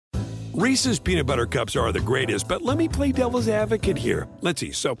Reese's peanut butter cups are the greatest, but let me play devil's advocate here. Let's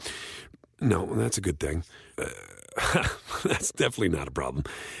see. So, no, that's a good thing. That's definitely not a problem.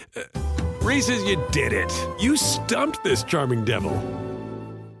 Reese's, you did it. You stumped this charming devil.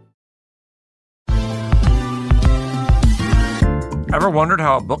 Ever wondered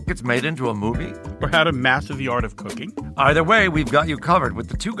how a book gets made into a movie? Or how to master the art of cooking? Either way, we've got you covered with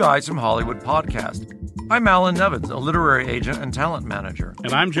the Two Guys from Hollywood podcast. I'm Alan Nevins, a literary agent and talent manager.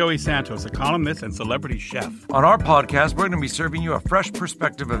 And I'm Joey Santos, a columnist and celebrity chef. On our podcast, we're going to be serving you a fresh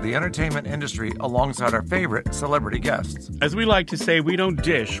perspective of the entertainment industry alongside our favorite celebrity guests. As we like to say, we don't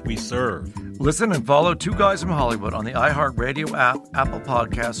dish, we serve. Listen and follow Two Guys from Hollywood on the iHeartRadio app, Apple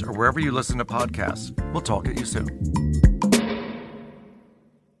Podcasts, or wherever you listen to podcasts. We'll talk at you soon.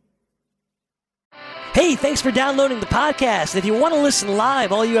 Hey, thanks for downloading the podcast. If you want to listen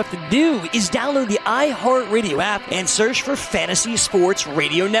live, all you have to do is download the iHeartRadio app and search for Fantasy Sports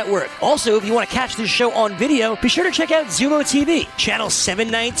Radio Network. Also, if you want to catch this show on video, be sure to check out Zumo TV, channel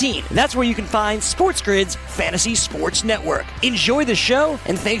 719. That's where you can find Sports Grid's Fantasy Sports Network. Enjoy the show,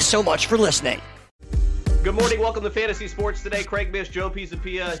 and thanks so much for listening. Good morning. Welcome to Fantasy Sports Today. Craig Mish, Joe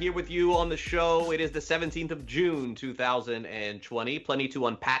Pisapia here with you on the show. It is the 17th of June, 2020. Plenty to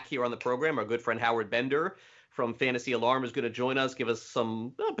unpack here on the program. Our good friend Howard Bender from Fantasy Alarm is going to join us, give us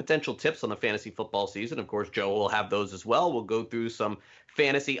some potential tips on the fantasy football season. Of course, Joe will have those as well. We'll go through some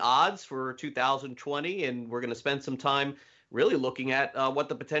fantasy odds for 2020, and we're going to spend some time really looking at what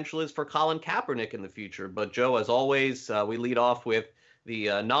the potential is for Colin Kaepernick in the future. But Joe, as always, we lead off with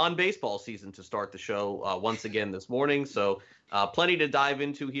the non-baseball season to start the show once again this morning. So plenty to dive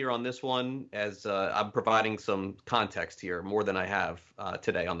into here on this one, as I'm providing some context here, more than I have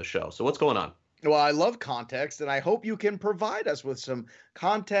today on the show. So what's going on? Well, I love context, and I hope you can provide us with some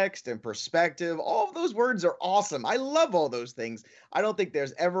context and perspective. All of those words are awesome. I love all those things. I don't think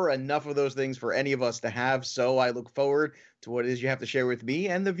there's ever enough of those things for any of us to have, so I look forward to what it is you have to share with me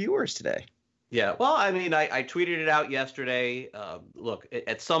and the viewers today. Yeah, well, I mean, I tweeted it out yesterday. Look,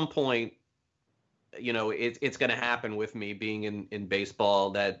 at some point, you know, it's going to happen with me being in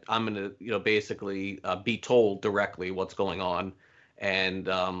baseball that I'm going to, you know, basically be told directly what's going on. And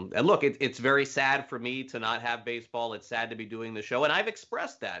look, it's very sad for me to not have baseball. It's sad to be doing the show. And I've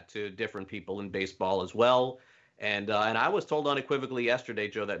expressed that to different people in baseball as well. And I was told unequivocally yesterday,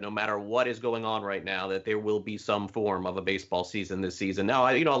 Joe, that no matter what is going on right now, that there will be some form of a baseball season this season. Now,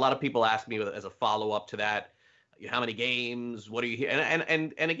 a lot of people ask me as a follow-up to that, how many games, what do you hear?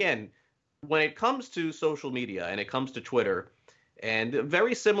 And again, when it comes to social media and it comes to Twitter, and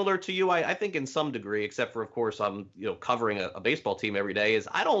very similar to you, I think in some degree, except for, of course, I'm covering a baseball team every day, is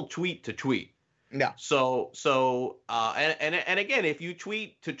I don't tweet to tweet. No. So and again, if you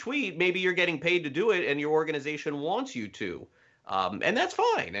tweet to tweet, maybe you're getting paid to do it, and your organization wants you to, and that's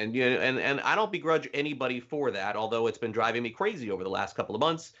fine. And and I don't begrudge anybody for that, although it's been driving me crazy over the last couple of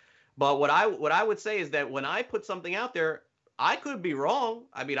months. But what I would say is that when I put something out there, I could be wrong.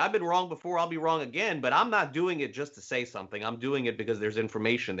 I mean, I've been wrong before. I'll be wrong again. But I'm not doing it just to say something. I'm doing it because there's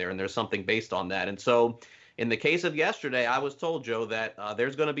information there and there's something based on that. And so, in the case of yesterday, I was told, Joe, that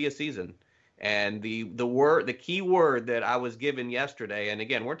there's going to be a season. And the key word that I was given yesterday, and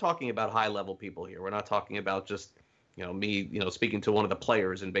again, we're talking about high level people here. We're not talking about just, me, speaking to one of the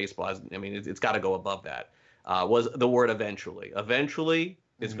players in baseball. I mean, it's got to go above that. Was the word eventually. Eventually,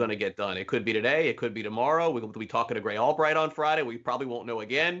 it's going to get done. It could be today. It could be tomorrow. We'll be talking to Gray Albright on Friday. We probably won't know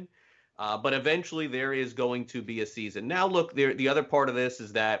again. But eventually, there is going to be a season. Now, look, the other part of this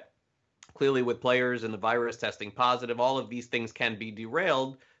is that clearly with players and the virus testing positive, all of these things can be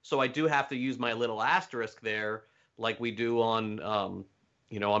derailed. So I do have to use my little asterisk there, like we do on, on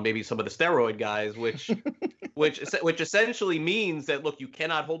maybe some of the steroid guys, which essentially means that, look, you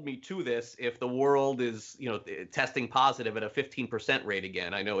cannot hold me to this if the world is, testing positive at a 15% rate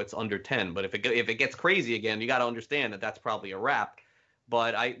again. I know it's under 10, but if it gets crazy again, you got to understand that that's probably a wrap.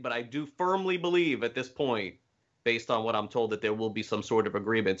 But I do firmly believe at this point, based on what I'm told, that there will be some sort of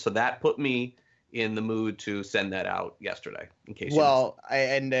agreement. So that put me in the mood to send that out yesterday, in case.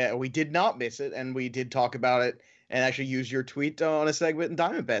 We did not miss it, and we did talk about it and actually use your tweet on a segment in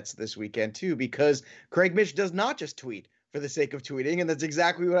Diamond Bets this weekend too, because Craig Mish does not just tweet for the sake of tweeting, and that's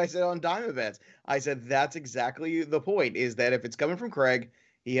exactly what I said on Diamond Bets. I said that's exactly the point, is that if it's coming from Craig,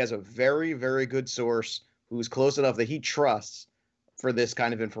 he has a very, very good source who's close enough that he trusts for this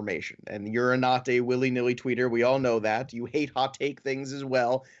kind of information. And you're not a willy-nilly tweeter. We all know that. You hate hot take things as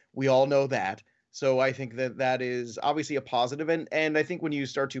well. We all know that. So I think that is obviously a positive. And I think when you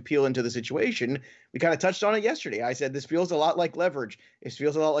start to peel into the situation, we kind of touched on it yesterday. I said this feels a lot like leverage. It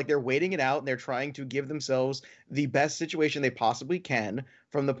feels a lot like they're waiting it out and they're trying to give themselves the best situation they possibly can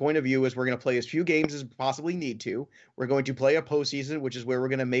from the point of view is we're going to play as few games as we possibly need to. We're going to play a postseason, which is where we're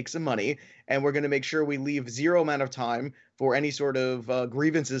going to make some money. And we're going to make sure we leave zero amount of time for any sort of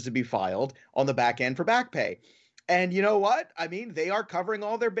grievances to be filed on the back end for back pay. And you know what? I mean, they are covering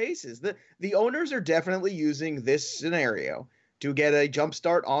all their bases. The owners are definitely using this scenario to get a jump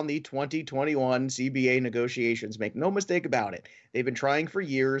start on the 2021 CBA negotiations. Make no mistake about it. They've been trying for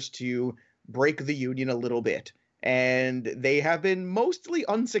years to break the union a little bit. And they have been mostly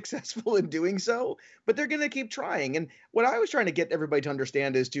unsuccessful in doing so, but they're going to keep trying. And what I was trying to get everybody to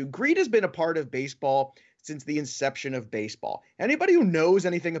understand is greed has been a part of baseball since the inception of baseball. Anybody who knows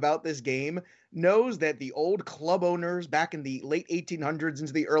anything about this game knows that the old club owners back in the late 1800s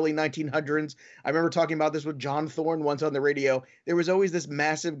into the early 1900s, I remember talking about this with John Thorne once on the radio, there was always this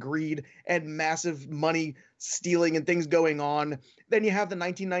massive greed and massive money stealing and things going on. Then you have the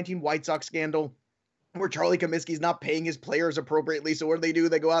 1919 White Sox scandal, where Charlie Comiskey's not paying his players appropriately. So what do?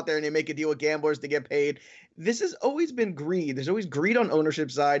 They go out there and they make a deal with gamblers to get paid. This has always been greed. There's always greed on ownership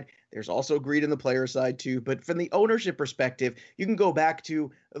side. There's also greed on the player side too. But from the ownership perspective, you can go back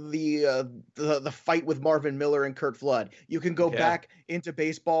to the fight with Marvin Miller and Curt Flood. You can go back into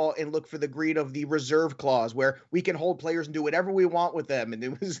baseball and look for the greed of the reserve clause, where we can hold players and do whatever we want with them. And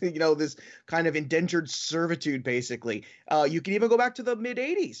it was, this kind of indentured servitude, basically. You can even go back to the mid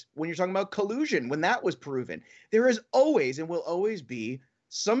 80s when you're talking about collusion, when that was proven. There is always and will always be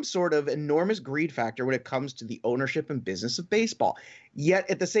some sort of enormous greed factor when it comes to the ownership and business of baseball. Yet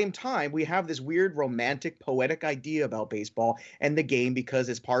at the same time, we have this weird romantic, poetic idea about baseball and the game because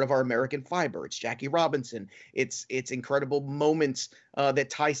it's part of our American fiber. It's Jackie Robinson. It's incredible moments that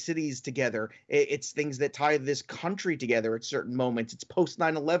tie cities together. It's things that tie this country together at certain moments. It's post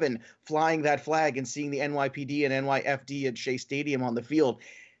 9/11, flying that flag and seeing the NYPD and NYFD at Shea Stadium on the field.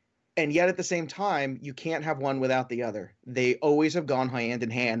 And yet at the same time, you can't have one without the other. They always have gone hand in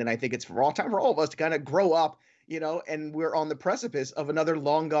hand. And I think it's time for all of us to kind of grow up, and we're on the precipice of another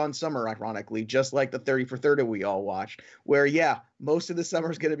long gone summer, ironically, just like the 30 for 30 we all watched, where, most of the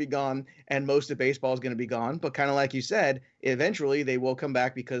summer is going to be gone and most of baseball is going to be gone. But kind of like you said, eventually they will come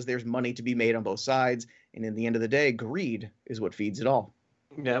back because there's money to be made on both sides. And in the end of the day, greed is what feeds it all.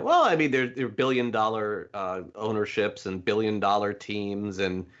 Yeah, well, I mean, there are billion-dollar ownerships and billion-dollar teams,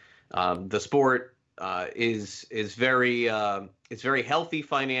 and the sport is very it's very healthy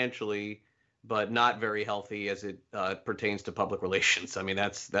financially, but not very healthy as it pertains to public relations. I mean,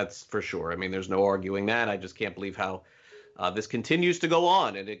 that's for sure. I mean, there's no arguing that. I just can't believe how this continues to go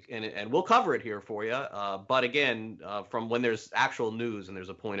on, and we'll cover it here for you. But again, from when there's actual news and there's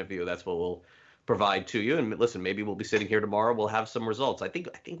a point of view, that's what we'll provide to you. And listen, maybe we'll be sitting here tomorrow. We'll have some results. I think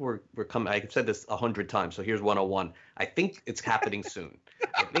we're coming. I've said this 100 times. So here's 101. I think it's happening soon.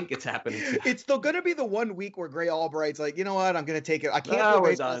 I think it's happening soon. It's still going to be the 1 week where Gray Albright's like, you know what? I'm going to take it. I can't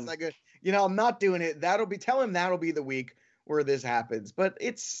play baseball. I'm not doing it. That'll be the week where this happens. But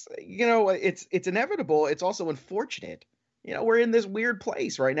it's inevitable. It's also unfortunate. We're in this weird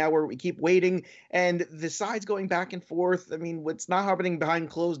place right now where we keep waiting and the sides going back and forth. I mean, it's not happening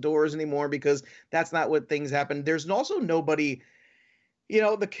behind closed doors anymore because that's not what things happen. There's also nobody,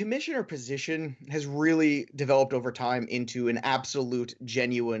 the commissioner position has really developed over time into an absolute,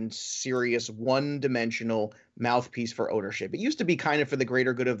 genuine, serious, one-dimensional mouthpiece for ownership. It used to be kind of for the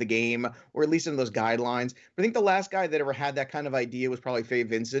greater good of the game, or at least in those guidelines. But I think the last guy that ever had that kind of idea was probably Fay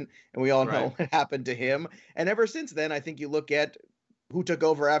Vincent, and we all know what happened to him. And ever since then, I think you look at who took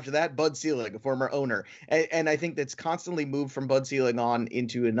over after that, Bud Selig, a former owner. And I think that's constantly moved from Bud Selig on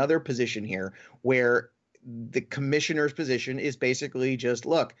into another position here where the commissioner's position is basically just,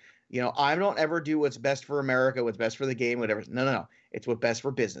 look, I don't ever do what's best for America, what's best for the game, whatever. No. It's what's best for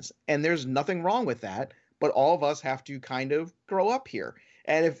business. And there's nothing wrong with that. But all of us have to kind of grow up here.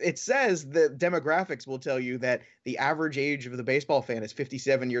 And if it says the demographics will tell you that the average age of the baseball fan is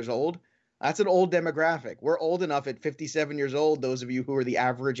 57 years old, that's an old demographic. We're old enough at 57 years old, those of you who are the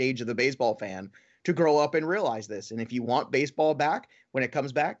average age of the baseball fan, to grow up and realize this. And if you want baseball back, when it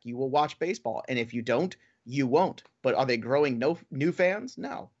comes back, you will watch baseball. And if you don't, you won't. But are they growing no new fans?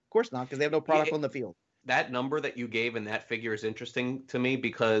 No, of course not, because they have no product on the field. That number that you gave and that figure is interesting to me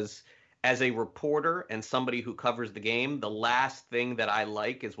because as a reporter and somebody who covers the game, the last thing that I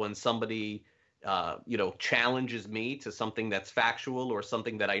like is when somebody, challenges me to something that's factual or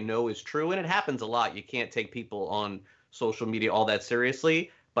something that I know is true. And it happens a lot. You can't take people on social media all that seriously.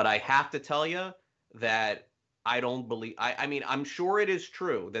 But I have to tell you that I don't believe. I mean, I'm sure it is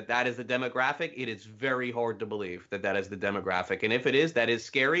true that is the demographic. It is very hard to believe that is the demographic. And if it is, that is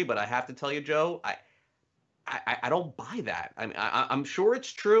scary. But I have to tell you, Joe, I don't buy that. I mean, I'm sure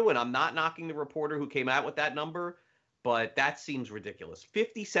it's true, and I'm not knocking the reporter who came out with that number, but that seems ridiculous.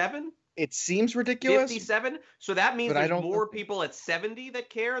 57? It seems ridiculous. 57? So that means there's more people at 70 that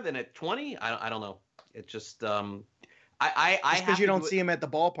care than at 20? I don't know. It just just because you don't see them at the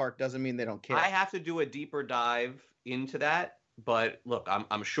ballpark doesn't mean they don't care. I have to do a deeper dive into that. But look,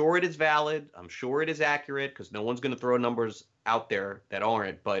 I'm sure it is valid. I'm sure it is accurate because no one's going to throw numbers out there that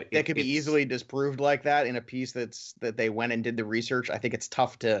aren't. But it could be easily disproved like that in a piece that they went and did the research. I think it's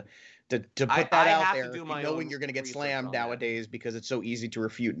tough to put that out there knowing you're going to get slammed nowadays because it's so easy to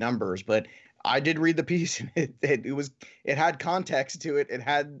refute numbers. But I did read the piece and it had context to it. It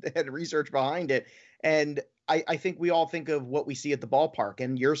had research behind it. And I think we all think of what we see at the ballpark,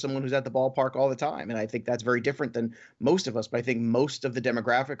 and you're someone who's at the ballpark all the time. And I think that's very different than most of us. But I think most of the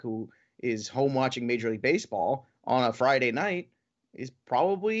demographic who is home watching Major League Baseball on a Friday night is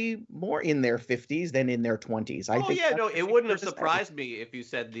probably more in their 50s than in their 20s. It wouldn't have surprised me if you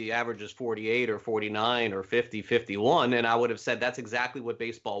said the average is 48 or 49 or 50, 51, and I would have said that's exactly what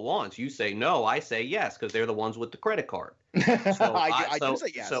baseball wants. You say no, I say yes, because they're the ones with the credit card. So I do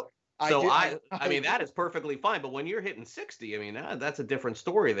say yes. I mean, that is perfectly fine. But when you're hitting 60, I mean, that's a different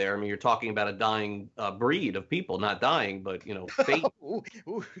story there. I mean, you're talking about a dying breed of people, not dying, but, fate.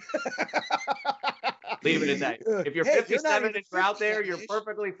 Leave it at that. If you're 57 and you're out there, you're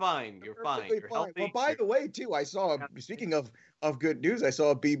perfectly fine. You're fine. You're healthy. Well, by the way, too, speaking of good news, I saw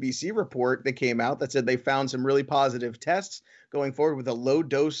a BBC report that came out that said they found some really positive tests going forward with a low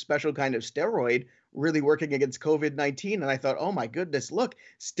dose special kind of steroid really working against COVID-19. And I thought, oh my goodness, look,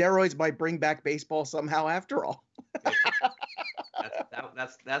 steroids might bring back baseball somehow after all.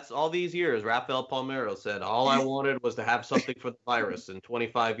 That's all these years. Rafael Palmeiro said, all I wanted was to have something for the virus. In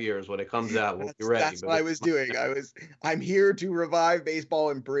 25 years, when it comes out, we'll be ready. That's what I was doing. I'm here to revive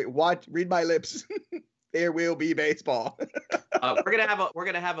baseball and read my lips. There will be baseball. We're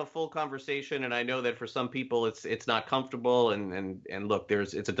gonna have a full conversation, and I know that for some people it's not comfortable. And look,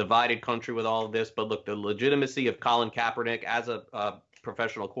 it's a divided country with all of this. But look, the legitimacy of Colin Kaepernick as a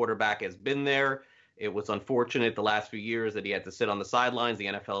professional quarterback has been there. It was unfortunate the last few years that he had to sit on the sidelines. The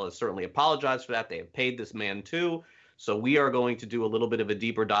NFL has certainly apologized for that. They have paid this man too. So we are going to do a little bit of a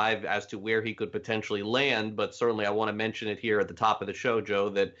deeper dive as to where he could potentially land. But certainly I want to mention it here at the top of the show, Joe,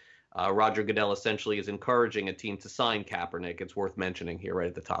 that Roger Goodell essentially is encouraging a team to sign Kaepernick. It's worth mentioning here right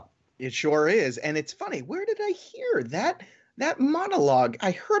at the top. It sure is. And it's funny. Where did I hear that monologue?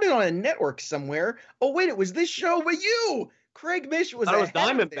 I heard it on a network somewhere. Oh, wait, it was this show with you. Craig Mish was ahead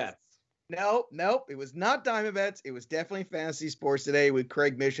Diamond Bets. Nope. It was not Diamond Bets. It was definitely Fantasy Sports Today with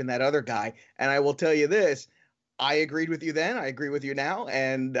Craig Mish and that other guy. And I will tell you this. I agreed with you then. I agree with you now.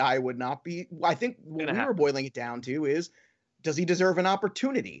 And I would not be. I think what we were boiling it down to is, does he deserve an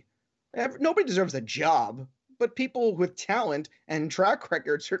opportunity? Nobody deserves a job, but people with talent and track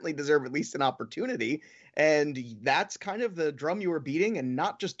record certainly deserve at least an opportunity. And that's kind of the drum you were beating, and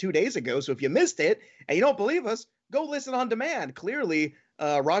not just 2 days ago. So if you missed it and you don't believe us, go listen on demand. Clearly,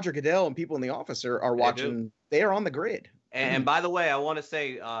 Roger Goodell and people in the office are watching. They are on the grid. And by the way, I want to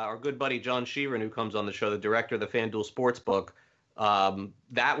say our good buddy John Sheeran, who comes on the show, the director of the FanDuel Sportsbook,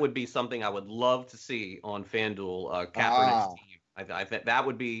 that would be something I would love to see on FanDuel. Kaepernick's team. I think that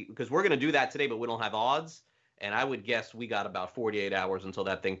would be, because we're going to do that today, but we don't have odds. And I would guess we got about 48 hours until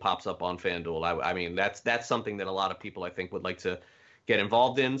that thing pops up on FanDuel. I mean, that's something that a lot of people, I think, would like to get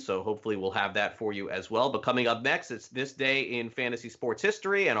involved in. So hopefully we'll have that for you as well. But coming up next, it's this day in fantasy sports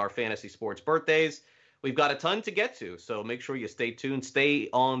history and our fantasy sports birthdays. We've got a ton to get to, so make sure you stay tuned. Stay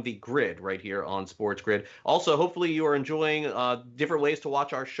on the grid right here on Sports Grid. Also, hopefully you are enjoying different ways to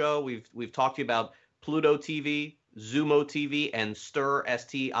watch our show. We've talked to you about Pluto TV, Zumo TV, and Stirr,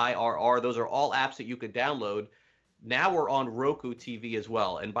 STIRR. Those are all apps that you could download. Now we're on Roku TV as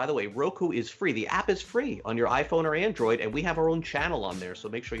well. And by the way, Roku is free. The app is free on your iPhone or Android, and we have our own channel on there, so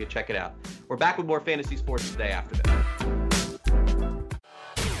make sure you check it out. We're back with more Fantasy Sports today after that.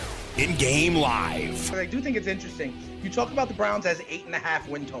 In-game live. I do think it's interesting. You talk about the Browns as 8.5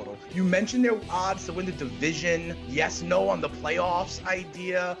 win total. You mentioned their odds to win the division. Yes, no on the playoffs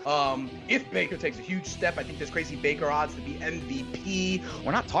idea. If Baker takes a huge step, I think there's crazy Baker odds to be MVP.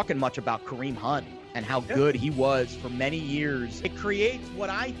 We're not talking much about Kareem Hunt and how good he was for many years. It creates what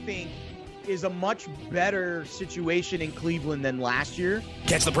I think is a much better situation in Cleveland than last year.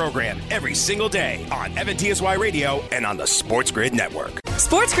 Catch the program every single day on FNTSY Radio and on the Sports Grid Network.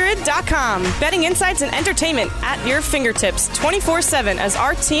 SportsGrid.com. Betting insights and entertainment at your fingertips 24/7 as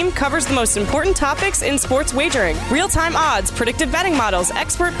our team covers the most important topics in sports wagering. Real-time odds, predictive betting models,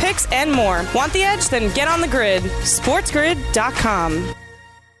 expert picks, and more. Want the edge? Then get on the grid. SportsGrid.com.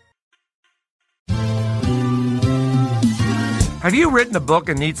 Have you written a book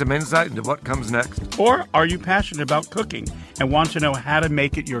and need some insight into what comes next? Or are you passionate about cooking and want to know how to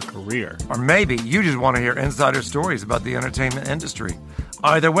make it your career? Or maybe you just want to hear insider stories about the entertainment industry.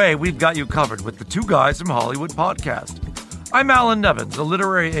 Either way, we've got you covered with the Two Guys from Hollywood podcast. I'm Alan Nevins, a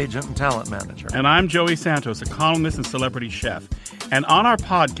literary agent and talent manager. And I'm Joey Santos, a columnist and celebrity chef. And on our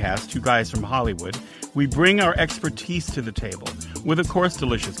podcast, Two Guys from Hollywood, we bring our expertise to the table with, of course,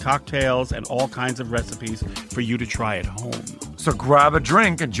 delicious cocktails and all kinds of recipes for you to try at home. So grab a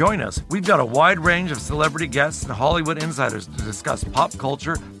drink and join us. We've got a wide range of celebrity guests and Hollywood insiders to discuss pop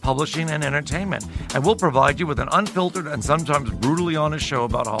culture, publishing, and entertainment. And we'll provide you with an unfiltered and sometimes brutally honest show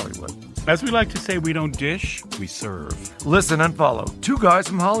about Hollywood. As we like to say, we don't dish, we serve. Listen and follow Two Guys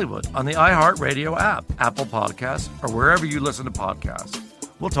from Hollywood on the iHeartRadio app, Apple Podcasts, or wherever you listen to podcasts.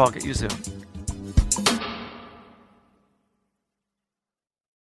 We'll talk at you soon.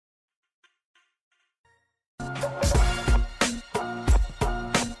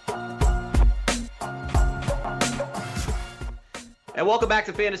 And welcome back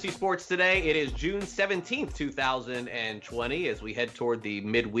to Fantasy Sports Today. It is June 17th, 2020. As we head toward the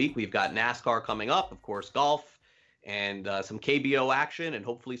midweek, we've got NASCAR coming up, of course, golf, and some KBO action, and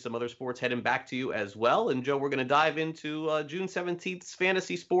hopefully some other sports heading back to you as well. And, Joe, we're going to dive into June 17th's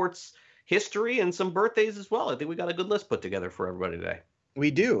fantasy sports history and some birthdays as well. I think we got a good list put together for everybody today. We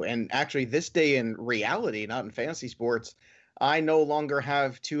do. And actually, this day in reality, not in fantasy sports, I no longer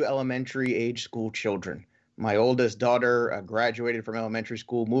have two elementary age school children. My oldest daughter graduated from elementary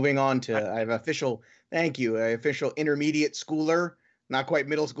school, moving on to, I have official intermediate schooler, not quite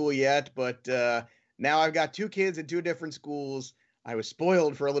middle school yet, but now I've got two kids in two different schools. I was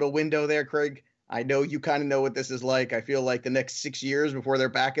spoiled for a little window there, Craig. I know you kind of know what this is like. I feel like the next 6 years before they're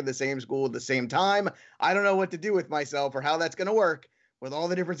back in the same school at the same time, I don't know what to do with myself or how that's going to work with all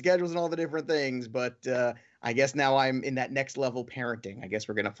the different schedules and all the different things, but I guess now I'm in that next level parenting. I guess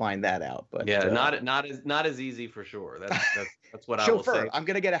we're gonna find that out. But yeah, not as easy for sure. That's what I will chauffeur, say. I'm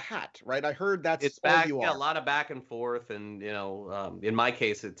gonna get a hat, right? I heard that's it's all back. you Yeah, are. a lot of back and forth, and in my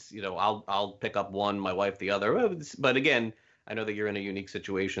case, it's I'll pick up one, my wife the other. But again, I know that you're in a unique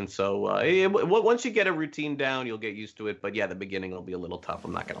situation, so once you get a routine down, you'll get used to it. But yeah, the beginning will be a little tough.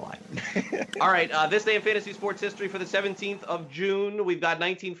 I'm not gonna lie. All right, this day in fantasy sports history for the 17th of June, we've got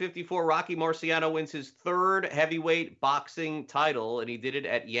 1954. Rocky Marciano wins his third heavyweight boxing title, and he did it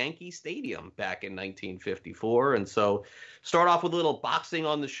at Yankee Stadium back in 1954. And so, start off with a little boxing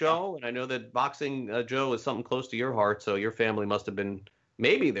on the show. And I know that boxing, Joe, is something close to your heart. So your family must have been.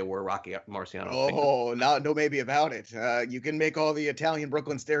 Maybe they were Rocky Marciano. Oh, no maybe about it. You can make all the Italian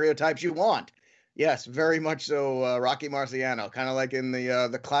Brooklyn stereotypes you want. Yes, very much so. Rocky Marciano, kind of like in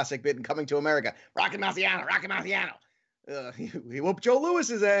the classic bit in Coming to America. Rocky Marciano. He whooped Joe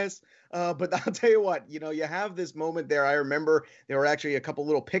Lewis's ass. But I'll tell you what, you have this moment there. I remember there were actually a couple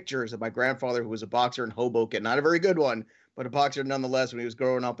little pictures of my grandfather, who was a boxer in Hoboken. Not a very good one, but a boxer nonetheless when he was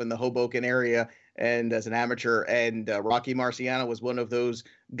growing up in the Hoboken area and as an amateur. And Rocky Marciano was one of those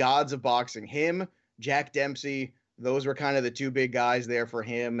gods of boxing. Him, Jack Dempsey, those were kind of the two big guys there for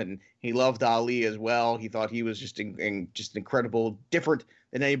him. And he loved Ali as well. He thought he was just incredible, different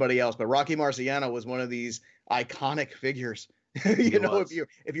than anybody else. But Rocky Marciano was one of these iconic figures.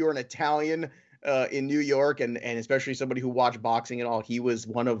 If you were an Italian in New York and especially somebody who watched boxing at all, he was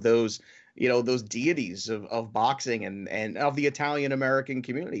one of those those deities of boxing and of the Italian American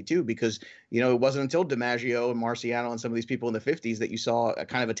community too, because it wasn't until DiMaggio and Marciano and some of these people in the 50s that you saw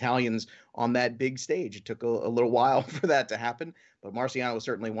kind of Italians on that big stage. It took a little while for that to happen, but Marciano was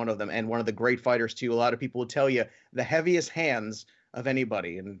certainly one of them, and one of the great fighters too. A lot of people will tell you the heaviest hands of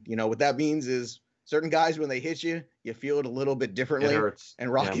anybody, and what that means is certain guys, when they hit you, you feel it a little bit differently. It hurts.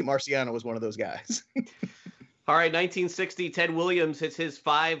 And Rocky Marciano was one of those guys. All right, 1960, Ted Williams hits his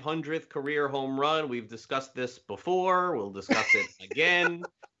 500th career home run. We've discussed this before. We'll discuss it again.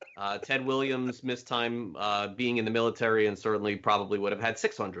 Ted Williams missed time being in the military and certainly probably would have had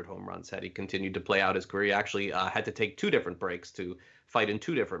 600 home runs had he continued to play out his career. He actually had to take two different breaks to fight in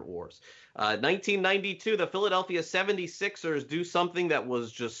two different wars. 1992, the Philadelphia 76ers do something that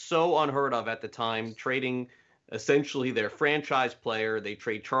was just so unheard of at the time, trading essentially their franchise player. They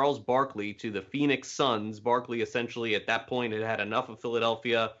trade Charles Barkley to the Phoenix Suns. Barkley essentially at that point had enough of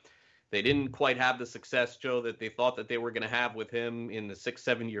Philadelphia. They didn't quite have the success, Joe, that they thought that they were going to have with him in the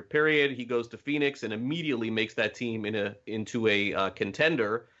 6-7 year period. He goes to Phoenix and immediately makes that team into a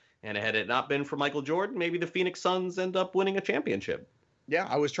contender. And had it not been for Michael Jordan, maybe the Phoenix Suns end up winning a championship. Yeah,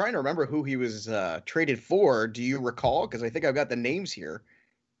 I was trying to remember who he was traded for. Do you recall? Because I think I've got the names here.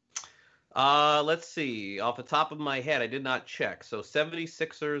 Let's see. Off the top of my head, I did not check. So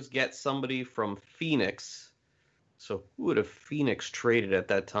 76ers get somebody from Phoenix. So who would have Phoenix traded at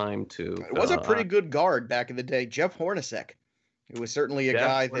that time to? It was a pretty good guard back in the day, Jeff Hornacek. It was certainly a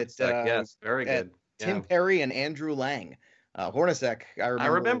guy that yes, very good. Tim Perry and Andrew Lang. Hornacek, I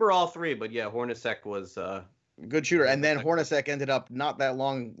remember all three, but yeah, Hornacek was good shooter. And then Hornacek ended up not that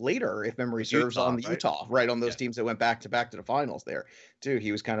long later, if memory serves, on the Utah, right, on those teams that went back to the finals there, too.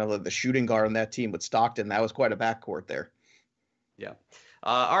 He was kind of the shooting guard on that team with Stockton. That was quite a backcourt there. Yeah.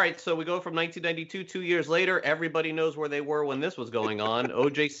 All right, so we go from 1992, 2 years later. Everybody knows where they were when this was going on.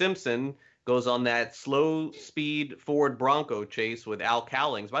 O.J. Simpson goes on that slow-speed Ford Bronco chase with Al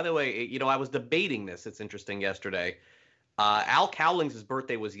Cowlings. By the way, I was debating this. It's interesting yesterday. Al Cowlings'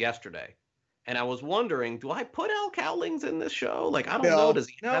 birthday was yesterday. And I was wondering, do I put Al Cowlings in this show? Like, I don't know. Does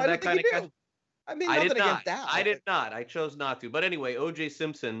he have that kind of... I mean, nothing against that. I did not. I chose not to. But anyway, O.J.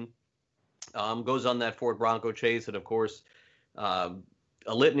 Simpson goes on that Ford Bronco chase. And, of course...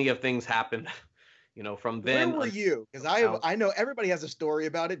 a litany of things happened, from then. Where were you? Because I know everybody has a story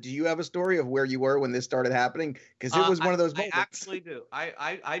about it. Do you have a story of where you were when this started happening? Because it was one of those moments. I actually do.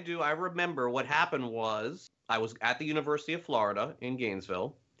 I do. I remember what happened was I was at the University of Florida in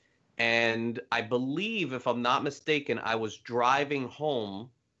Gainesville, and I believe, if I'm not mistaken, I was driving home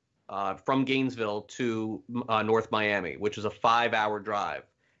from Gainesville to North Miami, which is a 5-hour drive.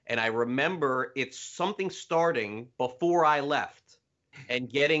 And I remember it's something starting before I left and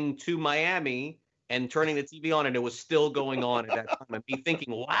getting to Miami and turning the TV on, and it was still going on at that time. And me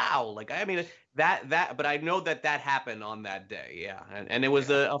thinking, wow, but I know that happened on that day. Yeah. And it was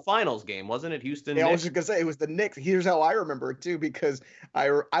a finals game, wasn't it? Houston. Yeah, Knicks? I was just going to say it was the Knicks. Here's how I remember it too, because I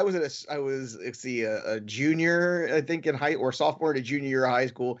was a junior, I think, in or sophomore to junior year of high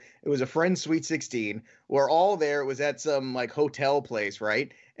school. It was a friend's Sweet 16. We're all there. It was at some hotel place,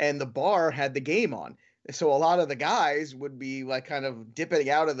 right? And the bar had the game on. So a lot of the guys would be kind of dipping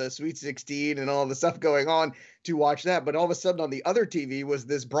out of the Sweet 16 and all the stuff going on to watch that. But all of a sudden on the other TV was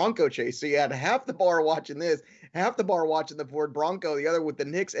this Bronco chase. So you had half the bar watching this, half the bar watching the Ford Bronco, the other with the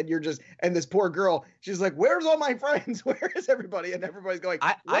Knicks. And and this poor girl, she's like, where's all my friends? Where is everybody? And everybody's going,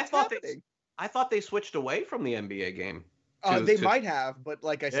 what's happening? I thought they switched away from the NBA game. They might have, but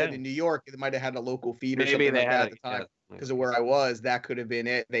like I said, in New York, they might have had a local feed or something like that at the time. Because of where I was, that could have been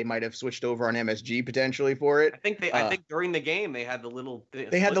it. They might have switched over on MSG potentially for it. I think during the game they had the little.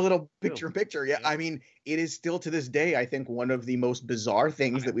 They had the little picture-in-picture. Yeah, I mean, it is still to this day, I think, one of the most bizarre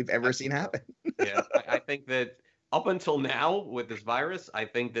things that we've ever seen happen. Yeah, I think that up until now with this virus, I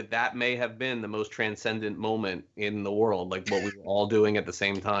think that may have been the most transcendent moment in the world, like what we were all doing at the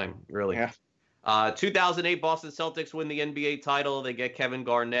same time. Really. Yeah. 2008 Boston Celtics win the NBA title. They get Kevin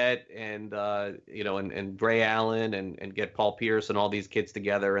Garnett and Ray Allen and get Paul Pierce and all these kids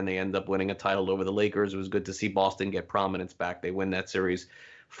together, and they end up winning a title over the Lakers. It was good to see Boston get prominence back. They win that series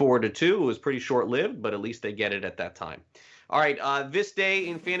 4-2. It was pretty short-lived, but at least they get it at that time. All right, this day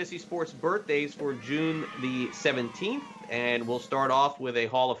in fantasy sports birthdays for June the 17th, and we'll start off with a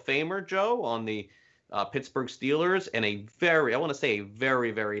Hall of Famer, Joe, on the Pittsburgh Steelers, and a very,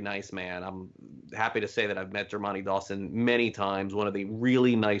 very nice man. I'm happy to say that I've met Dermontti Dawson many times, one of the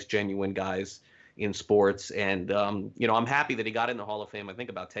really nice, genuine guys in sports. And, I'm happy that he got in the Hall of Fame, I think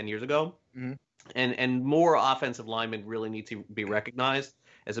about 10 years ago. Mm-hmm. And more offensive linemen really need to be recognized.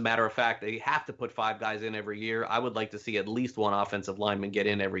 As a matter of fact, they have to put 5 guys in every year. I would like to see at least one offensive lineman get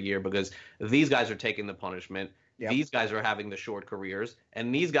in every year, because these guys are taking the punishment. Yep. These guys are having the short careers,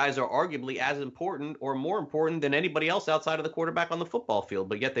 and these guys are arguably as important or more important than anybody else outside of the quarterback on the football field,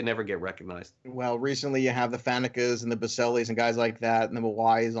 but yet they never get recognized. Well, recently you have the Fanekas and the Basellis and guys like that, and the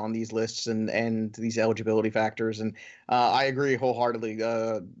Mawais on these lists and these eligibility factors. And I agree wholeheartedly.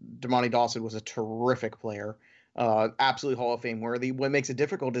 Dermontti Dawson was a terrific player, absolutely Hall of Fame worthy. What makes it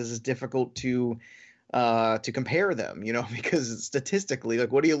difficult is it's difficult to compare them, because statistically,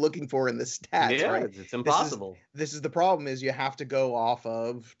 what are you looking for in the stats? Yeah, right? It's impossible. This is the problem, is you have to go off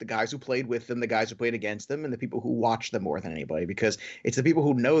of the guys who played with them, the guys who played against them, and the people who watch them more than anybody, because it's the people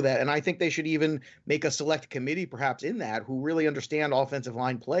who know that. And I think they should even make a select committee perhaps in that, who really understand offensive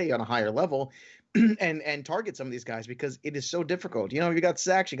line play on a higher level, and target some of these guys because it is so difficult. You got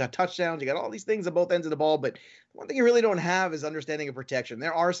sacks, you got touchdowns, you got all these things at both ends of the ball, but one thing you really don't have is understanding of protection.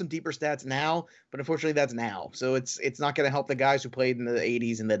 There are some deeper stats now, but unfortunately that's now. So it's not going to help the guys who played in the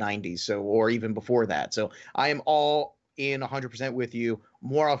 80s and the 90s, or even before that. So I am all in 100% with you.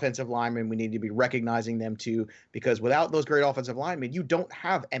 More offensive linemen, we need to be recognizing them too, because without those great offensive linemen, you don't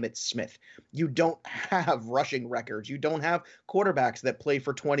have Emmitt Smith. You don't have rushing records. You don't have quarterbacks that play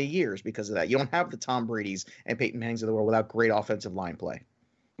for 20 years because of that. You don't have the Tom Brady's and Peyton Mannings of the world without great offensive line play.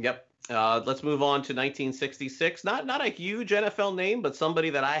 Yep. Let's move on to 1966. Not a huge NFL name, but somebody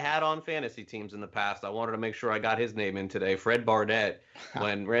that I had on fantasy teams in the past. I wanted to make sure I got his name in today. Fred Barnett.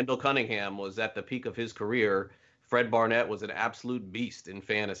 When Randall Cunningham was at the peak of his career, Fred Barnett was an absolute beast in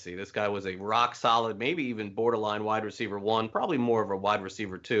fantasy. This guy was a rock solid, maybe even borderline wide receiver 1, probably more of a wide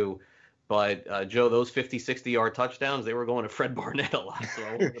receiver 2. But, Joe, those 50, 60-yard touchdowns, they were going to Fred Barnett a lot. So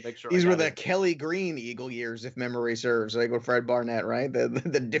I wanted to make sure These were the Kelly Green Eagle years, if memory serves. They go Fred Barnett, right?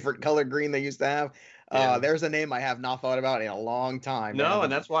 The different color green they used to have. Yeah. There's a name I have not thought about in a long time. No, man.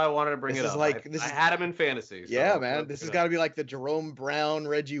 And that's why I wanted to bring it up. I had him in fantasy. So yeah, man. This has got to be like the Jerome Brown,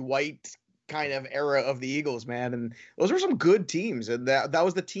 Reggie White kind of era of the Eagles, man. And those were some good teams. And that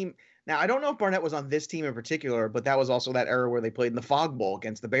was the team. Now, I don't know if Barnett was on this team in particular, but that was also that era where they played in the Fog Bowl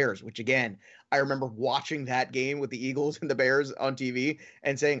against the Bears, which, again, I remember watching that game with the Eagles and the Bears on TV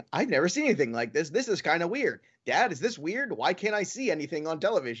and saying, I've never seen anything like this. This is kind of weird. Dad, is this weird? Why can't I see anything on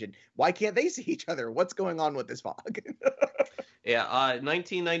television? Why can't they see each other? What's going on with this fog? Yeah,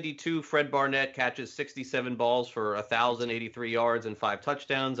 1992, Fred Barnett catches 67 balls for 1,083 yards and 5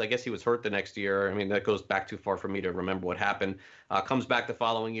 touchdowns. I guess he was hurt the next year. I mean, that goes back too far for me to remember what happened. Comes back the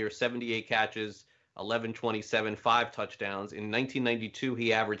following year, 78 catches, 1127, 5 touchdowns. In 1992,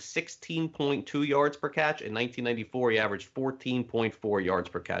 he averaged 16.2 yards per catch. In 1994, he averaged 14.4 yards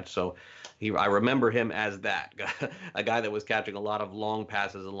per catch. So I remember him as that, a guy that was catching a lot of long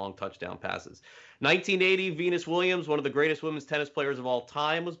passes and long touchdown passes. 1980, Venus Williams, one of the greatest women's tennis players of all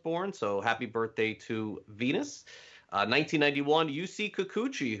time, was born. So happy birthday to Venus. 1991, Yusei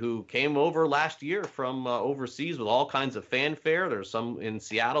Kikuchi, who came over last year from overseas with all kinds of fanfare. There's some in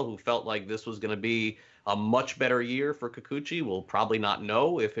Seattle who felt like this was going to be a much better year for Kikuchi. We'll probably not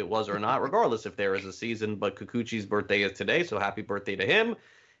know if it was or not, regardless if there is a season. But Kikuchi's birthday is today, so happy birthday to him.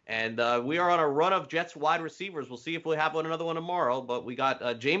 And we are on a run of Jets wide receivers. We'll see if we have another one tomorrow. But we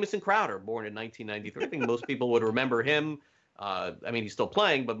got Jamison Crowder, born in 1993. I think most people would remember him. I mean, he's still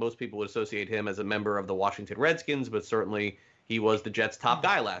playing, but most people would associate him as a member of the Washington Redskins. But certainly he was the Jets' top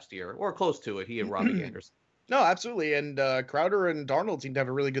guy last year, or close to it. He and Robbie Anderson. No, absolutely. And Crowder and Darnold seem to have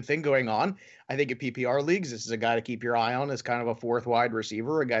a really good thing going on. I think in PPR leagues, this is a guy to keep your eye on as kind of a fourth wide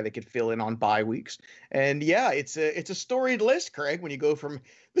receiver, a guy that could fill in on bye weeks. And yeah, it's a storied list, Craig, when you go from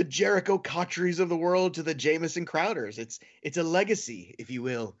the Jericho Cotcheries of the world to the Jamison Crowders. It's a legacy, if you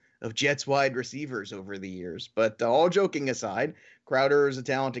will, of Jets wide receivers over the years. But all joking aside, Crowder is a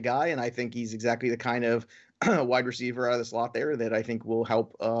talented guy, and I think he's exactly the kind of wide receiver out of the slot there that I think will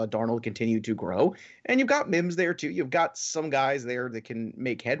help Darnold continue to grow. And you've got Mims there too. You've got some guys there that can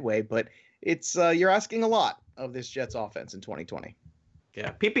make headway, but it's you're asking a lot of this Jets offense in 2020.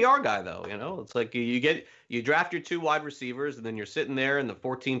 Yeah, PPR guy though, it's like you draft your 2 wide receivers and then you're sitting there in the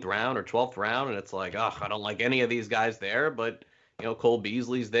 14th round or 12th round and it's like, I don't like any of these guys there, but Cole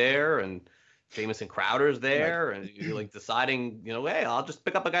Beasley's there and Jamison Crowder's there, and you're like deciding, hey, I'll just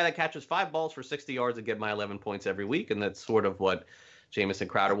pick up a guy that catches 5 balls for 60 yards and get my 11 points every week, and that's sort of what Jamison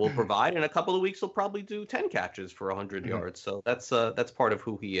Crowder will provide. In a couple of weeks, he'll probably do 10 catches for 100 yards. So that's part of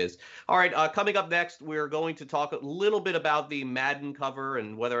who he is. All right, coming up next, we're going to talk a little bit about the Madden cover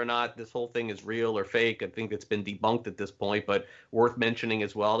and whether or not this whole thing is real or fake. I think it's been debunked at this point, but worth mentioning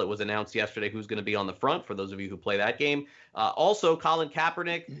as well. It was announced yesterday who's going to be on the front for those of you who play that game. Also, Colin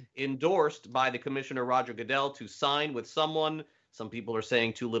Kaepernick endorsed by the commissioner, Roger Goodell, to sign with someone. Some people are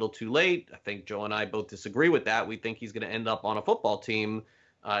saying too little, too late. I think Joe and I both disagree with that. We think he's going to end up on a football team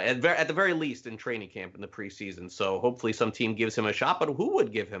at the very least in training camp in the preseason. So hopefully some team gives him a shot, but who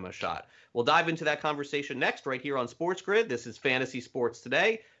would give him a shot? We'll dive into that conversation next right here on Sports Grid. This is Fantasy Sports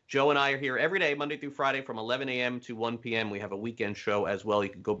Today. Joe and I are here every day, Monday through Friday from 11 a.m. to 1 p.m. We have a weekend show as well. You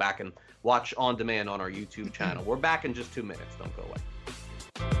can go back and watch on demand on our YouTube channel. We're back in just 2 minutes. Don't go away.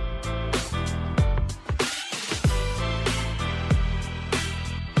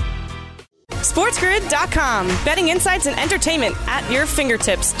 SportsGrid.com. Betting insights and entertainment at your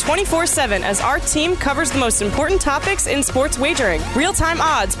fingertips 24/7 as our team covers the most important topics in sports wagering. Real-time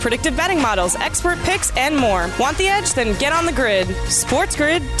odds, predictive betting models, expert picks, and more. Want the edge? Then get on the grid.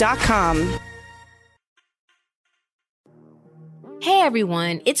 SportsGrid.com. Hey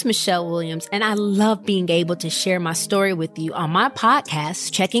everyone, it's Michelle Williams, and I love being able to share my story with you on my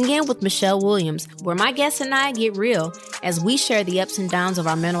podcast, Checking In with Michelle Williams, where my guests and I get real as we share the ups and downs of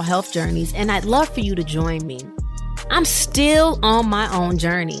our mental health journeys, and I'd love for you to join me. I'm still on my own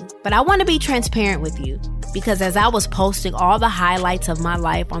journey, but I want to be transparent with you because as I was posting all the highlights of my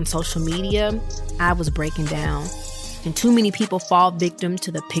life on social media, I was breaking down. And too many people fall victim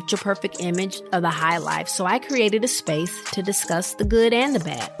to the picture-perfect image of the high life, so I created a space to discuss the good and the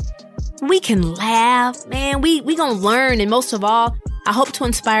bad. We can laugh, man, we gonna learn, and most of all, I hope to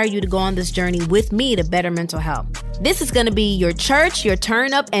inspire you to go on this journey with me to better mental health. This is gonna be your church, your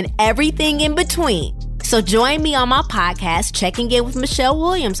turn up, and everything in between. So join me on my podcast, Checking In with Michelle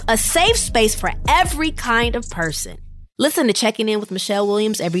Williams, a safe space for every kind of person. Listen to Checking In with Michelle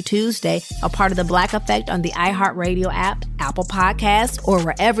Williams every Tuesday, a part of the Black Effect on the iHeartRadio app, Apple Podcasts, or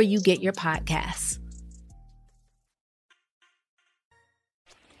wherever you get your podcasts.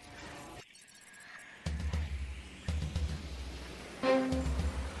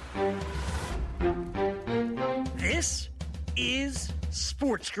 This is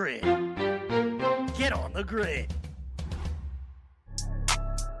Sports Grid. Get on the grid.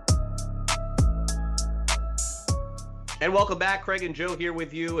 And welcome back. Craig and Joe here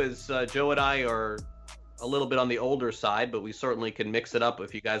with you as Joe and I are a little bit on the older side, but we certainly can mix it up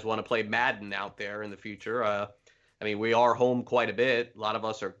if you guys want to play Madden out there in the future. I mean, we are home quite a bit. A lot of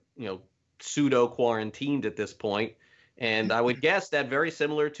us are, pseudo quarantined at this point. And I would guess that very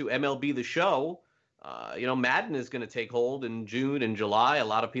similar to MLB The Show, Madden is going to take hold in June and July. A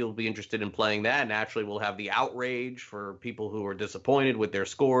lot of people will be interested in playing that. Naturally, we'll have the outrage for people who are disappointed with their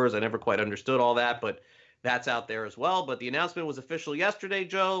scores. I never quite understood all that, but that's out there as well. But the announcement was official yesterday,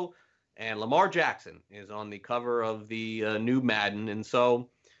 Joe, and Lamar Jackson is on the cover of the new Madden. And so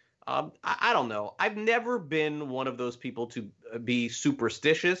I don't know. I've never been one of those people to be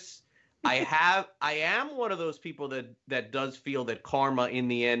superstitious. I am one of those people that does feel that karma in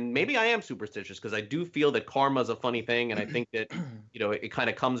the end, maybe I am superstitious because I do feel that karma is a funny thing. And I think that, it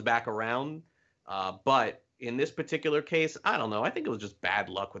kind of comes back around. But in this particular case, I don't know. I think it was just bad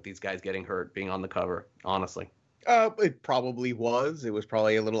luck with these guys getting hurt, being on the cover, honestly. It probably was. It was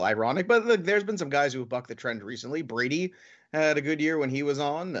probably a little ironic. But look, there's been some guys who have bucked the trend recently. Brady had a good year when he was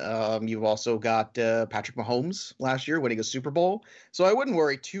on. You've also got Patrick Mahomes last year winning a Super Bowl. So I wouldn't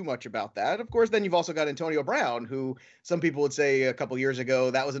worry too much about that. Of course, then you've also got Antonio Brown, who some people would say a couple years ago,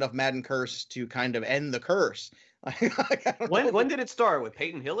 that was enough Madden curse to kind of end the curse. When did it start? With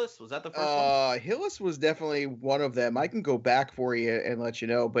Peyton Hillis? Was that the first one? Hillis was definitely one of them. I can go back for you and let you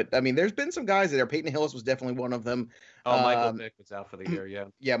know. But, I mean, there's been some guys there. Peyton Hillis was definitely one of them. Oh, Michael Vick was out for the year, yeah.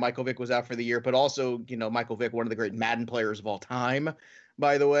 Yeah, Michael Vick was out for the year. But also, Michael Vick, one of the great Madden players of all time,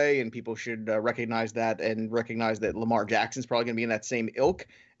 by the way. And people should recognize that and recognize that Lamar Jackson's probably going to be in that same ilk.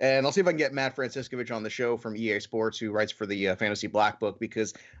 And I'll see if I can get Matt Franciscovich on the show from EA Sports, who writes for the Fantasy Black Book,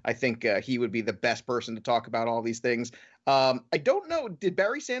 because I think he would be the best person to talk about all these things. I don't know. Did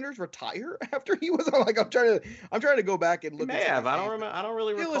Barry Sanders retire after he was on? I'm trying to go back and look. He may have. I don't remember. I don't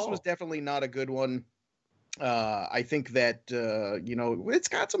really recall. Hillis was definitely not a good one. I think that it's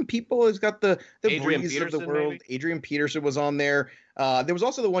got some people. It's got the Breeze of the world. Maybe? Adrian Peterson was on there. There was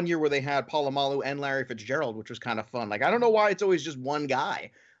also the one year where they had Polamalu and Larry Fitzgerald, which was kind of fun. Like, I don't know why it's always just one guy.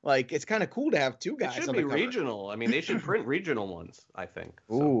 Like, it's kind of cool to have two guys. It should be regional. I mean, they should print regional ones, I think.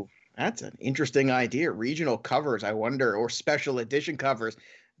 So. Ooh, that's an interesting idea. Regional covers, I wonder, or special edition covers.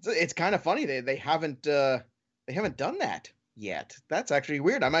 It's kind of funny they haven't done that yet. That's actually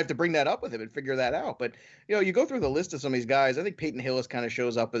weird. I might have to bring that up with him and figure that out. But you go through the list of some of these guys. I think Peyton Hillis kind of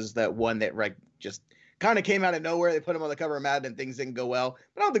shows up as that one that just kind of came out of nowhere. They put him on the cover of Madden and things didn't go well.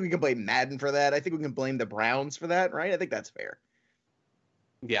 But I don't think we can blame Madden for that. I think we can blame the Browns for that, right? I think that's fair.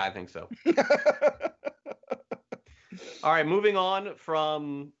 Yeah, I think so. All right, moving on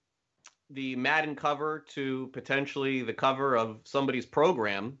from the Madden cover to potentially the cover of somebody's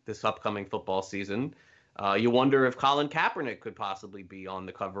program this upcoming football season. You wonder if Colin Kaepernick could possibly be on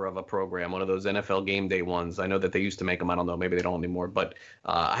the cover of a program, one of those NFL Game Day ones. I know that they used to make them. I don't know. Maybe they don't anymore, but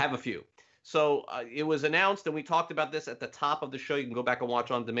I have a few. So it was announced, and we talked about this at the top of the show. You can go back and watch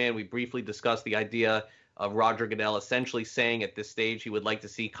on demand. We briefly discussed the idea of Roger Goodell essentially saying at this stage he would like to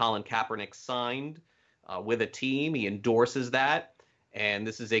see Colin Kaepernick signed with a team. He endorses that. And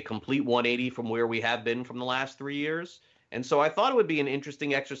this is a complete 180 from where we have been from the last 3 years. And so I thought it would be an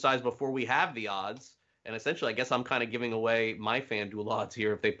interesting exercise before we have the odds. And essentially, I guess I'm kind of giving away my FanDuel odds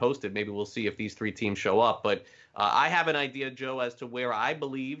here. If they posted, maybe we'll see if these three teams show up. But I have an idea, Joe, as to where I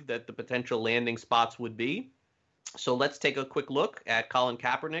believe that the potential landing spots would be. So let's take a quick look at Colin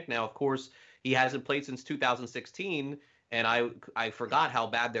Kaepernick. Now, of course, he hasn't played since 2016. And I forgot how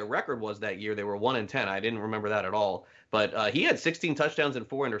bad their record was that year. They were 1-10. I didn't remember that at all. But he had 16 touchdowns and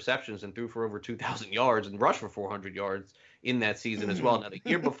 4 interceptions and threw for over 2,000 yards and rushed for 400 yards in that season as well. Now, the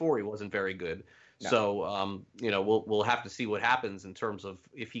year before, he wasn't very good. No. So, we'll have to see what happens in terms of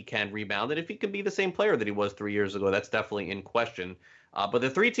if he can rebound and if he can be the same player that he was 3 years ago. That's definitely in question. But the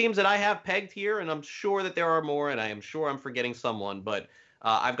 3 teams that I have pegged here, and I'm sure that there are more, and I am sure I'm forgetting someone, but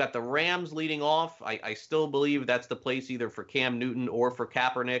I've got the Rams leading off. I still believe that's the place either for Cam Newton or for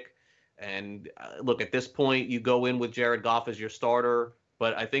Kaepernick. And look, at this point, you go in with Jared Goff as your starter.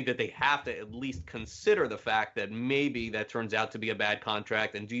 But I think that they have to at least consider the fact that maybe that turns out to be a bad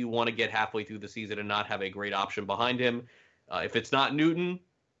contract. And do you want to get halfway through the season and not have a great option behind him? If it's not Newton,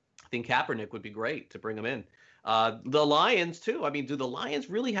 I think Kaepernick would be great to bring him in. The Lions, too. I mean, do the Lions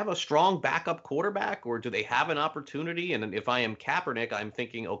really have a strong backup quarterback, or do they have an opportunity? And if I am Kaepernick, I'm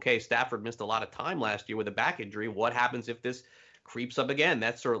thinking, okay, Stafford missed a lot of time last year with a back injury. What happens if this creeps up again?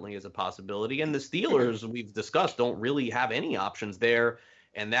 That certainly is a possibility. And the Steelers, we've discussed, don't really have any options there.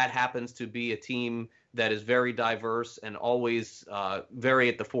 And that happens to be a team that is very diverse and always very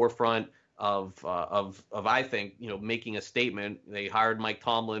at the forefront of I think, making a statement. They hired Mike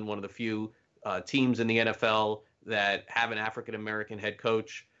Tomlin, one of the few teams in the NFL that have an African-American head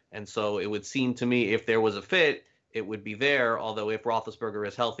coach. And so it would seem to me if there was a fit, it would be there. Although if Roethlisberger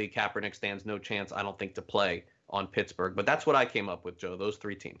is healthy, Kaepernick stands no chance, I don't think, to play on Pittsburgh. But that's what I came up with, Joe, those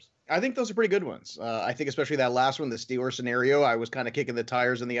 3 teams. I think those are pretty good ones. I think especially that last one, the Steelers scenario, I was kind of kicking the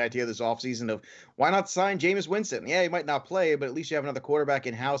tires on the idea this offseason of why not sign Jameis Winston? Yeah, he might not play, but at least you have another quarterback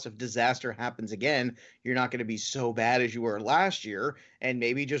in-house. If disaster happens again, you're not going to be so bad as you were last year. And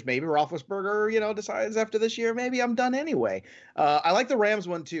maybe Roethlisberger, decides after this year, maybe I'm done anyway. I like the Rams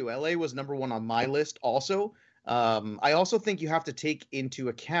one too. LA was number 1 on my list also. I also think you have to take into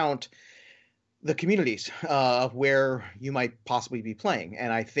account the communities where you might possibly be playing.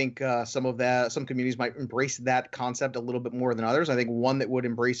 And I think some communities might embrace that concept a little bit more than others. I think one that would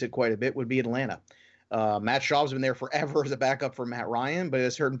embrace it quite a bit would be Atlanta. Matt Schaub's been there forever as a backup for Matt Ryan, but at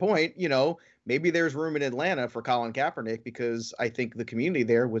a certain point, maybe there's room in Atlanta for Colin Kaepernick, because I think the community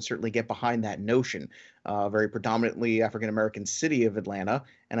there would certainly get behind that notion. Very predominantly African-American city of Atlanta.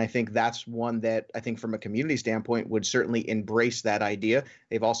 And I think that's one that I think from a community standpoint would certainly embrace that idea.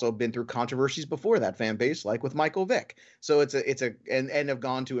 They've also been through controversies before that fan base, like with Michael Vick. So and have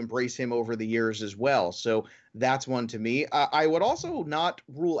gone to embrace him over the years as well. So that's one to me. I would also not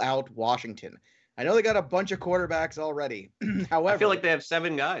rule out Washington. I know they got a bunch of quarterbacks already. However, I feel like they have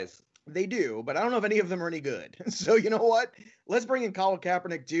 7 guys. They do, but I don't know if any of them are any good. So you know what? Let's bring in Colin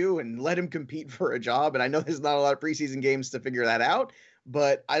Kaepernick too and let him compete for a job. And I know there's not a lot of preseason games to figure that out,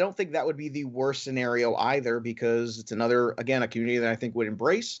 but I don't think that would be the worst scenario either, because it's another, again, a community that I think would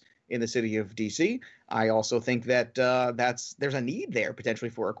embrace in the city of DC. I also think that there's a need there potentially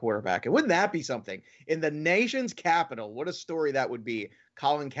for a quarterback. And wouldn't that be something? In the nation's capital, what a story that would be.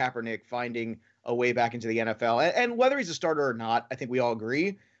 Colin Kaepernick finding a way back into the NFL. And whether he's a starter or not, I think we all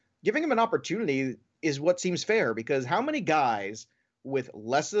agree, giving him an opportunity is what seems fair, because how many guys with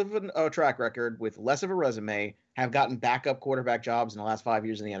less of a track record, with less of a resume, have gotten backup quarterback jobs in the last 5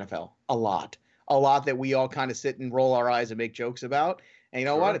 years in the NFL? A lot that we all kind of sit and roll our eyes and make jokes about. And you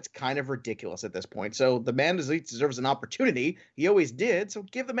know what? It's kind of ridiculous at this point. So the man deserves an opportunity. He always did. So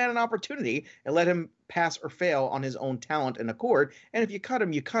give the man an opportunity and let him pass or fail on his own talent and accord. And if you cut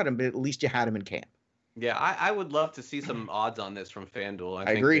him, you cut him, but at least you had him in camp. Yeah, I would love to see some odds on this from FanDuel.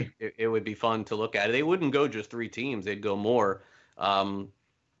 I agree. It would be fun to look at. They wouldn't go just 3 teams. They'd go more.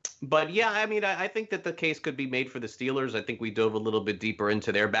 But yeah, I mean, I think that the case could be made for the Steelers. I think we dove a little bit deeper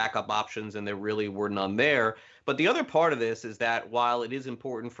into their backup options, and there really were none there. But the other part of this is that while it is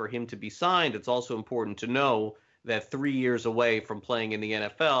important for him to be signed, it's also important to know that 3 years away from playing in the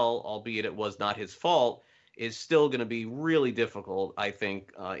NFL, albeit it was not his fault, is still going to be really difficult, I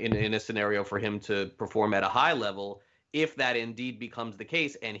think, in a scenario for him to perform at a high level, if that indeed becomes the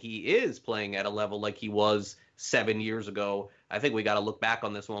case, and he is playing at a level like he was 7 years ago. I think we got to look back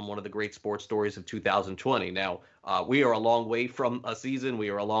on this one of the great sports stories of 2020. Now, we are a long way from a season. We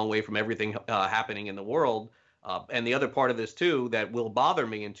are a long way from everything happening in the world. And the other part of this, too, that will bother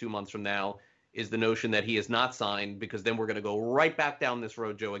me in 2 months from now is the notion that he is not signed, because then we're going to go right back down this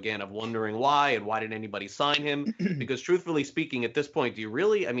road, Joe, again, of wondering why and why did anybody sign him? Because truthfully speaking, at this point, do you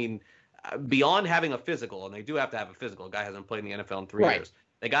really, I mean, beyond having a physical, and they do have to have a physical, a guy hasn't played in the NFL in 3 years.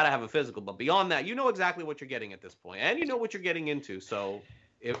 They got to have a physical. But beyond that, you know exactly what you're getting at this point, and you know what you're getting into. So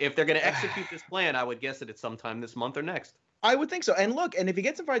if they're going to execute this plan, I would guess that it's sometime this month or next. I would think so. And look, and if he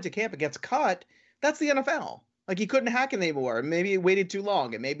gets invited to camp and gets cut, that's the NFL. Like, he couldn't hack anymore. Maybe he waited too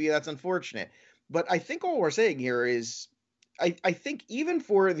long, and maybe that's unfortunate. But I think all we're saying here is I think even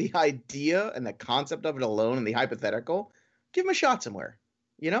for the idea and the concept of it alone and the hypothetical, give him a shot somewhere.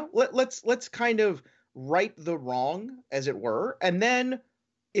 Let's kind of right the wrong, as it were, and then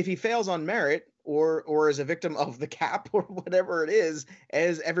if he fails on merit or is a victim of the cap or whatever it is,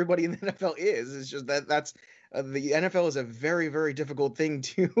 as everybody in the NFL is, it's just that's the NFL is a very, very difficult thing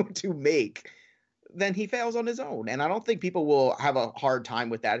to make. Then he fails on his own. And I don't think people will have a hard time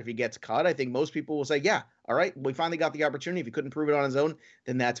with that if he gets cut. I think most people will say, yeah, all right, we finally got the opportunity. If he couldn't prove it on his own,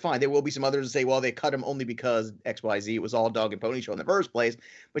 then that's fine. There will be some others that say, well, they cut him only because XYZ. It was all dog and pony show in the first place.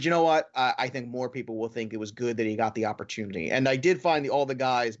 But you know what? I think more people will think it was good that he got the opportunity. And I did find all the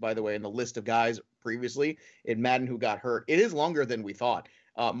guys, by the way, in the list of guys previously in Madden who got hurt. It is longer than we thought.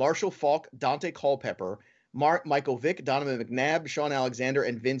 Marshall Faulk, Dante Culpepper, Michael Vick, Donovan McNabb, Sean Alexander,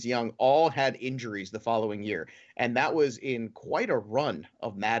 and Vince Young all had injuries the following year. And that was in quite a run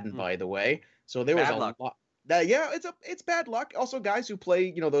of Madden, by the way. So there was a lot. It's bad luck. Also, guys who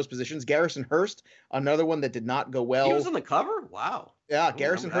play, those positions. Garrison Hurst, another one that did not go well. He was on the cover? Wow. Yeah,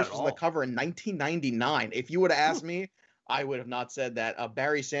 Garrison Hurst was on the cover in 1999. If you would have asked me, I would have not said that.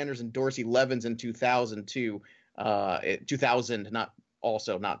 Barry Sanders and Dorsey Levens in 2002. 2000, not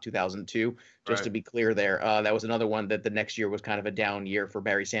 2002, just to be clear there. That was another one that the next year was kind of a down year for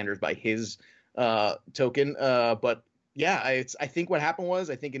Barry Sanders by his token. But yeah, I think what happened was,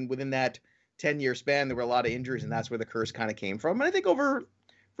 within that 10-year span, there were a lot of injuries, and that's where the curse kind of came from. And I think over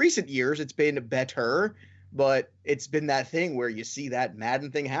recent years, it's been better, but it's been that thing where you see that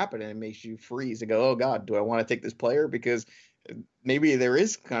Madden thing happen, and it makes you freeze and go, oh God, do I want to take this player? Because maybe there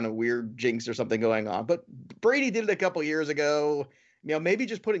is kind of weird jinx or something going on. But Brady did it a couple years ago. Maybe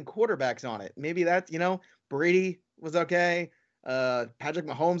just putting quarterbacks on it. Maybe that's, Brady was okay. Patrick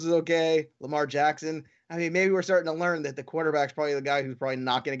Mahomes is okay. Lamar Jackson. I mean, maybe we're starting to learn that the quarterback's probably the guy who's probably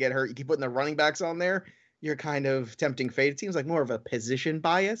not going to get hurt. You keep putting the running backs on there, you're kind of tempting fate. It seems like more of a position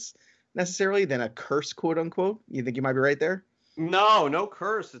bias necessarily than a curse, quote unquote. You think you might be right there? No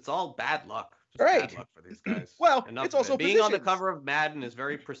curse. It's all bad luck. Right. Bad luck for these guys. Well, it's also being on the cover of Madden is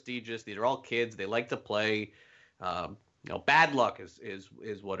very prestigious. These are all kids. They like to play. Bad luck is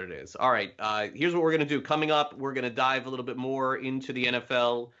what it is. All right, here's what we're going to do. Coming up, we're going to dive a little bit more into the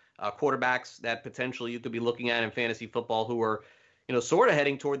NFL quarterbacks that potentially you could be looking at in fantasy football who are, sort of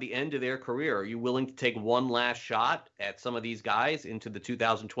heading toward the end of their career. Are you willing to take one last shot at some of these guys into the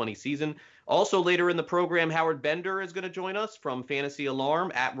 2020 season? Also, later in the program, Howard Bender is going to join us from Fantasy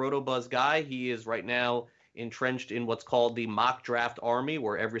Alarm at RotoBuzz Guy. He is right now entrenched in what's called the mock draft army,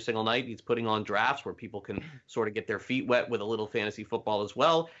 where every single night he's putting on drafts where people can sort of get their feet wet with a little fantasy football as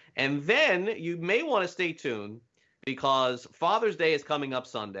well. And then you may want to stay tuned because Father's Day is coming up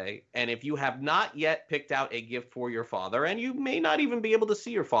Sunday. And if you have not yet picked out a gift for your father, and you may not even be able to see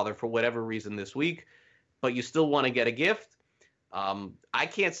your father for whatever reason this week, but you still want to get a gift, I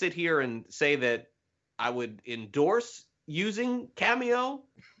can't sit here and say that I would endorse using Cameo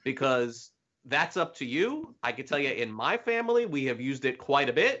because that's up to you. I can tell you in my family, we have used it quite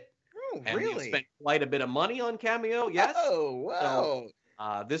a bit. Oh, and really? we've spent quite a bit of money on Cameo, yes. Oh, wow. So,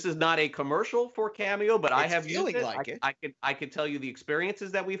 this is not a commercial for Cameo, but I have used it. Like I can tell you the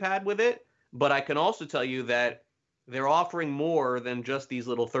experiences that we've had with it, but I can also tell you that they're offering more than just these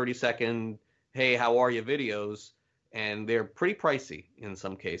little 30-second, hey, how are you videos, and they're pretty pricey in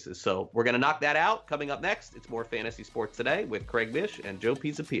some cases. So we're going to knock that out. Coming up next, it's more Fantasy Sports Today with Craig Mish and Joe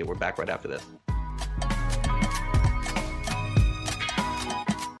Pisapia. We're back right after this.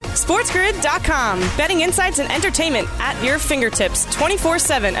 SportsGrid.com. Betting insights and entertainment at your fingertips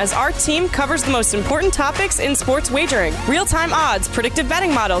 24/7 as our team covers the most important topics in sports wagering. Real-time odds, predictive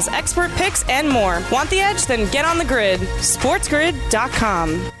betting models, expert picks, and more. Want the edge? Then get on the grid.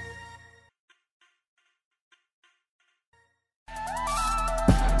 SportsGrid.com.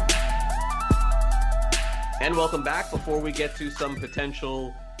 And welcome back. Before we get to some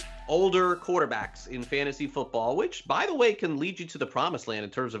potential older quarterbacks in fantasy football, which, by the way, can lead you to the promised land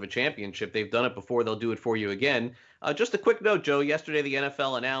in terms of a championship. They've done it before. They'll do it for you again. Just a quick note, Joe. Yesterday, the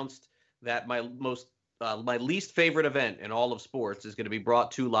NFL announced that my least favorite event in all of sports is going to be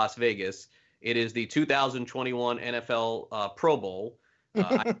brought to Las Vegas. It is the 2021 NFL Pro Bowl.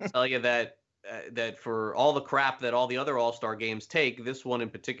 I can tell you that for all the crap that all the other All-Star games take, this one in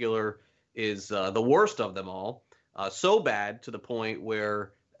particular is the worst of them all. So bad to the point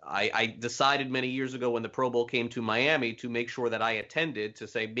where I decided many years ago when the Pro Bowl came to Miami to make sure that I attended to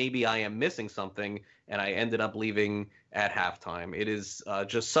say maybe I am missing something, and I ended up leaving at halftime. It is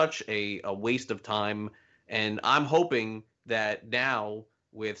just such a waste of time, and I'm hoping that now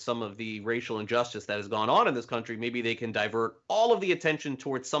with some of the racial injustice that has gone on in this country, maybe they can divert all of the attention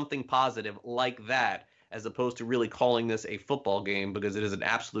towards something positive like that as opposed to really calling this a football game, because it is an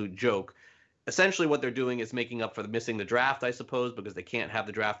absolute joke. Essentially what they're doing is making up for missing the draft, I suppose, because they can't have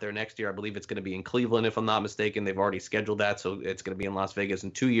the draft there next year. I believe it's going to be in Cleveland, if I'm not mistaken. They've already scheduled that, so it's going to be in Las Vegas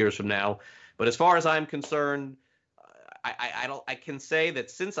in 2 years from now. But as far as I'm concerned, I can say that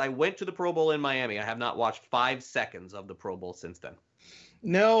since I went to the Pro Bowl in Miami, I have not watched 5 seconds of the Pro Bowl since then.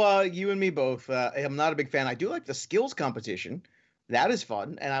 No, you and me both. I'm not a big fan. I do like the skills competition. That is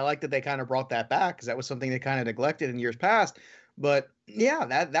fun, and I like that they kind of brought that back, because that was something they kind of neglected in years past. But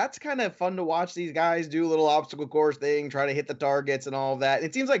yeah, that's kind of fun to watch these guys do a little obstacle course thing, try to hit the targets and all of that.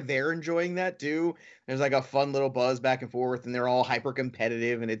 It seems like they're enjoying that too. There's like a fun little buzz back and forth, and they're all hyper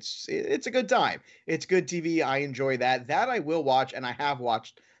competitive, and it's a good time. It's good TV. I enjoy that. That I will watch, and I have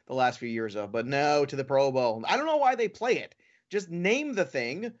watched the last few years of. But no, to the Pro Bowl. I don't know why they play it. Just name the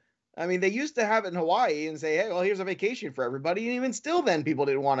thing. I mean, they used to have it in Hawaii and say, hey, well, here's a vacation for everybody. And even still then, people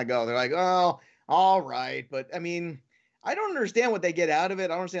didn't want to go. They're like, oh, all right. But I mean, I don't understand what they get out of it. I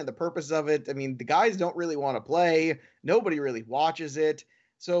don't understand the purpose of it. I mean, the guys don't really want to play. Nobody really watches it.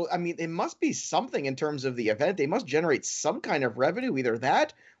 So, I mean, it must be something in terms of the event. They must generate some kind of revenue, either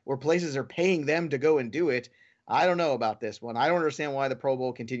that or places are paying them to go and do it. I don't know about this one. I don't understand why the Pro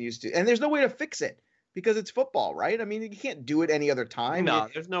Bowl continues to, and there's no way to fix it because it's football, right? I mean, you can't do it any other time. No,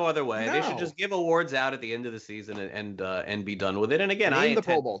 there's no other way. No. They should just give awards out at the end of the season and be done with it. And again, the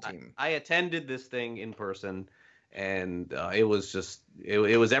Pro Bowl team. I attended this thing in person. And it was just,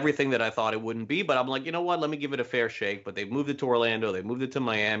 it was everything that I thought it wouldn't be. But I'm like, you know what? Let me give it a fair shake. But they moved it to Orlando. They moved it to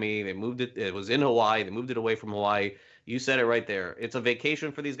Miami. They moved it. It was in Hawaii. They moved it away from Hawaii. You said it right there. It's a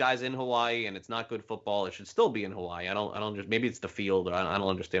vacation for these guys in Hawaii, and it's not good football. It should still be in Hawaii. I don't just, maybe it's the field. Or I don't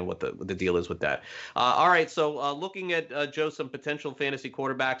understand what the deal is with that. All right. So looking at, Joe, some potential fantasy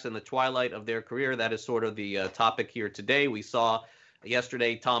quarterbacks in the twilight of their career. That is sort of the topic here today. We saw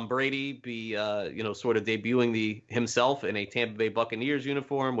yesterday Tom Brady be sort of debuting himself in a Tampa Bay Buccaneers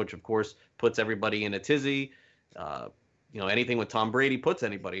uniform, which of course puts everybody in a tizzy. Anything with Tom Brady puts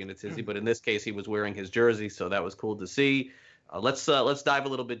anybody in a tizzy, but in this case he was wearing his jersey, so that was cool to see. Let's dive a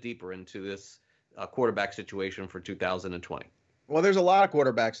little bit deeper into this quarterback situation for 2020. Well, there's a lot of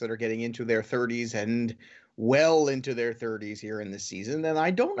quarterbacks that are getting into their 30s and well into their 30s here in this season, and I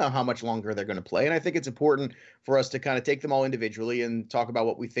don't know how much longer they're going to play. And I think it's important for us to kind of take them all individually and talk about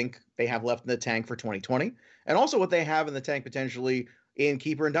what we think they have left in the tank for 2020, and also what they have in the tank potentially in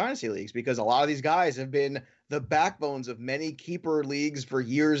keeper and dynasty leagues, because a lot of these guys have been the backbones of many keeper leagues for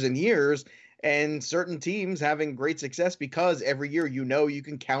years and years, and certain teams having great success because every year you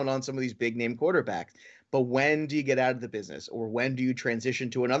can count on some of these big name quarterbacks. But when do you get out of the business, or when do you transition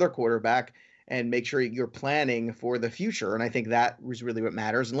to another quarterback and make sure you're planning for the future? And I think that was really what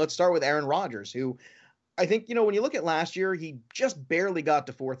matters. And let's start with Aaron Rodgers, who I think, when you look at last year, he just barely got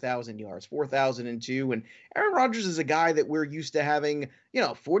to 4,000 yards, 4,002. And Aaron Rodgers is a guy that we're used to having,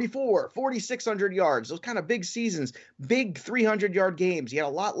 44, 4,600 yards, those kind of big seasons, big 300-yard games. He had a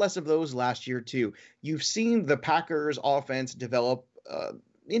lot less of those last year, too. You've seen the Packers offense develop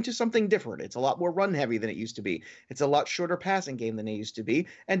into something different. It's a lot more run heavy than it used to be. It's a lot shorter passing game than it used to be.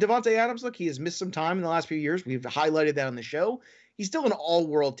 And Devontae Adams, look, he has missed some time in the last few years. We've highlighted that on the show. He's still an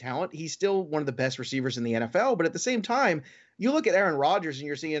all-world talent. He's still one of the best receivers in the NFL. But at the same time, you look at Aaron Rodgers and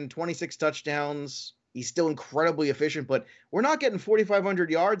you're seeing 26 touchdowns. He's still incredibly efficient, but we're not getting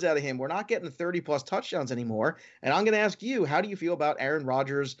 4,500 yards out of him. We're not getting 30-plus touchdowns anymore. And I'm going to ask you, how do you feel about Aaron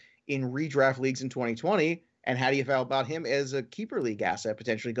Rodgers in redraft leagues in 2020? And how do you feel about him as a keeper league asset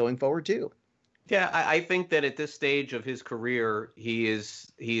potentially going forward too? Yeah, I think that at this stage of his career, he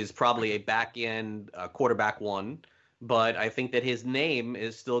is probably a back-end quarterback one. But I think that his name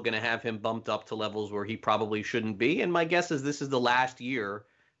is still going to have him bumped up to levels where he probably shouldn't be. And my guess is this is the last year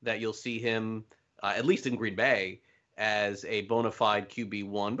that you'll see him, at least in Green Bay, as a bona fide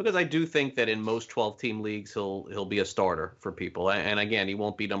QB1, because I do think that in most 12-team leagues he'll be a starter for people. And again, he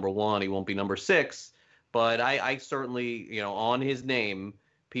won't be number 1, he won't be number 6. But I certainly, on his name,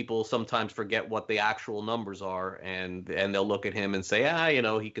 people sometimes forget what the actual numbers are, and they'll look at him and say,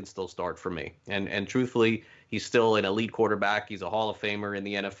 he can still start for me. And truthfully, he's still an elite quarterback. He's a Hall of Famer in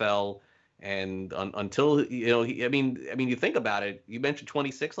the NFL. And until, you think about it, you mentioned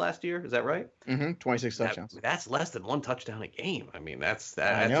 26 last year. Is that right? 26 touchdowns. That's less than 1 touchdown a game. I mean, that's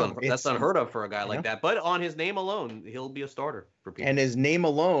unheard of for a guy like that. But on his name alone, he'll be a starter for people. And his name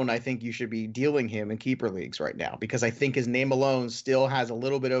alone, I think you should be dealing him in keeper leagues right now, because I think his name alone still has a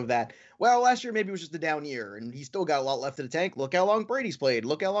little bit of that. Well, last year maybe it was just a down year, and he still got a lot left in the tank. Look how long Brady's played.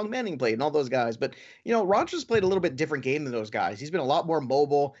 Look how long Manning played, and all those guys. But, Rodgers played a little bit different game than those guys. He's been a lot more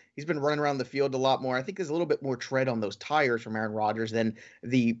mobile. He's been running around the field a lot more. I think there's a little bit more tread on those tires from Aaron Rodgers than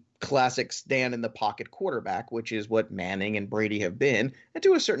the classic stand in the pocket quarterback, which is what Manning and Brady have been, and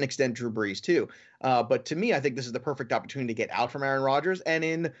to a certain extent Drew Brees too. But to me, I think this is the perfect opportunity to get out from Aaron Rodgers. And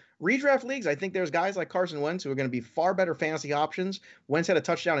in redraft leagues, I think there's guys like Carson Wentz who are going to be far better fantasy options. Wentz had a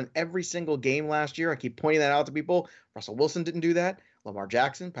touchdown in every single game last year. I keep pointing that out to people. Russell Wilson didn't do that. Lamar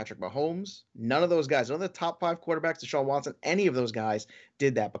Jackson, Patrick Mahomes, none of those guys, none of the top 5 quarterbacks, Deshaun Watson, any of those guys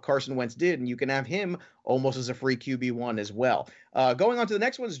did that. But Carson Wentz did, and you can have him almost as a free QB1 as well. Going on to the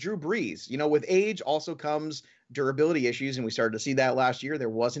next one is Drew Brees. You know, with age also comes durability issues, and we started to see that last year. There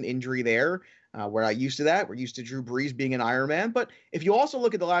was an injury there. We're not used to that. We're used to Drew Brees being an Iron Man. But if you also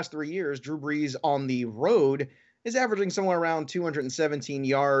look at the last 3 years, Drew Brees on the road is averaging somewhere around 217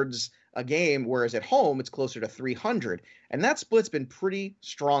 yards a game, whereas at home it's closer to 300. And that split's been pretty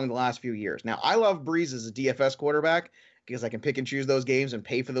strong the last few years. Now, I love Brees as a DFS quarterback because I can pick and choose those games and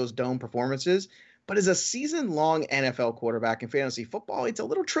pay for those dome performances. But as a season-long NFL quarterback in fantasy football, it's a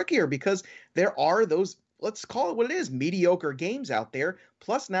little trickier because there are those, let's call it what it is, mediocre games out there.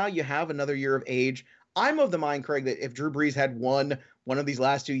 Plus now you have another year of age. I'm of the mind, Craig, that if Drew Brees had won one of these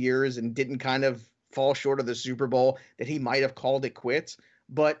last 2 years and didn't kind of fall short of the Super Bowl, that he might have called it quits.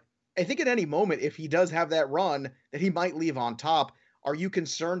 But I think at any moment, if he does have that run, that he might leave on top. Are you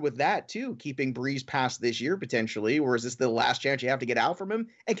concerned with that too, keeping Brees past this year potentially, or is this the last chance you have to get out from him?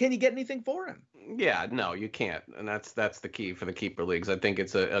 And can you get anything for him? Yeah, no, you can't, and that's the key for the keeper leagues. I think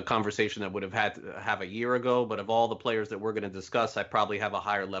it's a conversation that would have had to have a year ago. But of all the players that we're going to discuss, I probably have a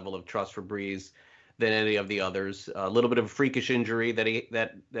higher level of trust for Brees than any of the others. A little bit of a freakish injury that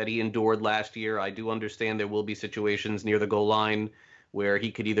he endured last year. I do understand there will be situations near the goal line where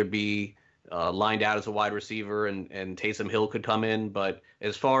he could either be lined out as a wide receiver and Taysom Hill could come in. But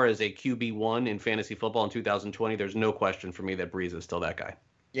as far as a QB1 in fantasy football in 2020, there's no question for me that Brees is still that guy.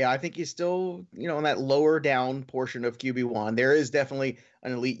 Yeah, I think he's still, in that lower down portion of QB1. There is definitely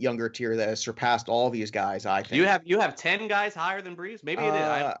an elite younger tier that has surpassed all these guys, I think. You have 10 guys higher than Brees? Maybe it is.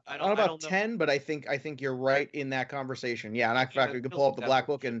 I don't know about 10, but I think you're right in that conversation. Yeah, and in fact, we could pull up the black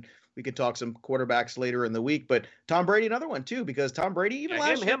book and we could talk some quarterbacks later in the week. But Tom Brady, another one too, because Tom Brady, even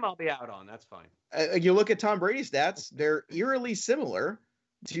last year, him I'll be out on. That's fine. You look at Tom Brady's stats; they're eerily similar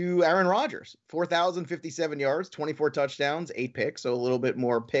to Aaron Rodgers. 4,057 yards, 24 touchdowns, 8 picks. So a little bit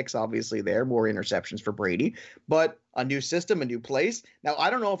more picks, obviously there, more interceptions for Brady, but a new system, a new place. Now,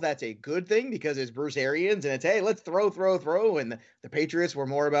 I don't know if that's a good thing because it's Bruce Arians and it's, hey, let's throw. And the Patriots were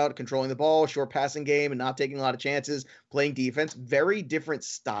more about controlling the ball, short passing game, and not taking a lot of chances, playing defense. Very different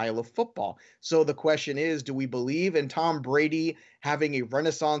style of football. So the question is, do we believe in Tom Brady having a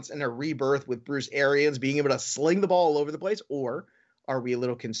renaissance and a rebirth with Bruce Arians being able to sling the ball all over the place, or are we a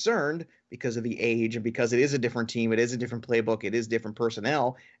little concerned because of the age and because it is a different team, it is a different playbook, it is different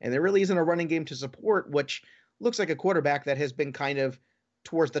personnel, and there really isn't a running game to support, which looks like a quarterback that has been kind of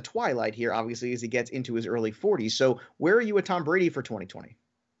towards the twilight here, obviously, as he gets into his early 40s. So where are you with Tom Brady for 2020?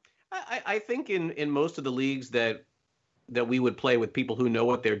 I think in most of the leagues that we would play with people who know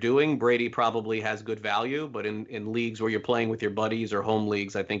what they're doing, Brady probably has good value. But in leagues where you're playing with your buddies or home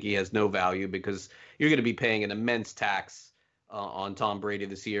leagues, I think he has no value because you're going to be paying an immense tax on Tom Brady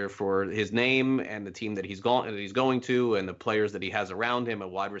this year for his name and the team that he's going to and the players that he has around him, a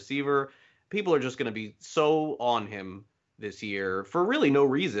wide receiver. People are just going to be so on him this year for really no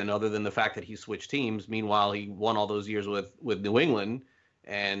reason other than the fact that he switched teams. Meanwhile, he won all those years with New England,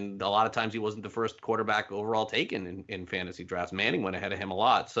 and a lot of times he wasn't the first quarterback overall taken in fantasy drafts. Manning went ahead of him a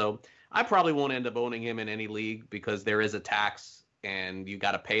lot. So I probably won't end up owning him in any league because there is a tax and you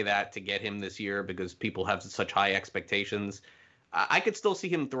got to pay that to get him this year because people have such high expectations. I could still see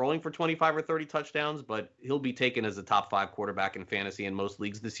him throwing for 25 or 30 touchdowns, but he'll be taken as a top 5 quarterback in fantasy in most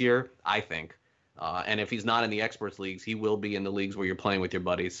leagues this year, I think. And if he's not in the experts leagues, he will be in the leagues where you're playing with your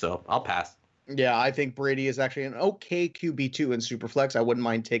buddies. So I'll pass. Yeah, I think Brady is actually an okay QB2 in Superflex. I wouldn't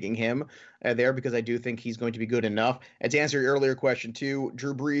mind taking him there because I do think he's going to be good enough. And to answer your earlier question, too,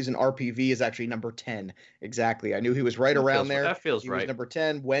 Drew Brees in RPV is actually number 10. Exactly. I knew he was right around there. That feels right. He was number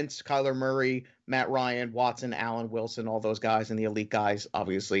 10. Wentz, Kyler Murray, Matt Ryan, Watson, Allen, Wilson, all those guys, and the elite guys,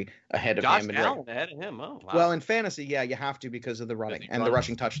 obviously, ahead of him. Josh Allen ahead of him. Oh, wow. Well, in fantasy, yeah, you have to because of the running and the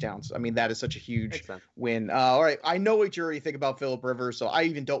rushing touchdowns. I mean, that is such a huge win. All right, I know what you already think about Phillip Rivers, so I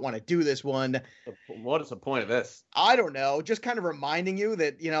even don't want to do this one. What is the point of this? I don't know. Just kind of reminding you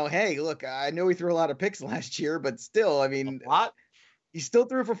that, hey, look, I know he threw a lot of picks last year, but still, I mean, what? He still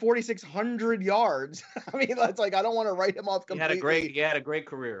threw for 4,600 yards. I mean, that's like, I don't want to write him off completely. He had a great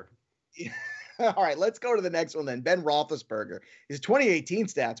career. All right, let's go to the next one then. Ben Roethlisberger. His 2018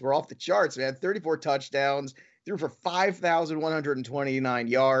 stats were off the charts, man. 34 touchdowns, threw for 5,129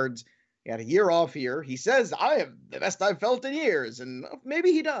 yards. He had a year off here. He says, I have the best I've felt in years. And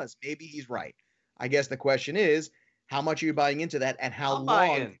maybe he does. Maybe he's right. I guess the question is, how much are you buying into that, and how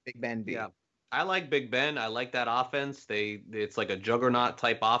long can Big Ben be? Yeah. I like Big Ben. I like that offense. It's like a juggernaut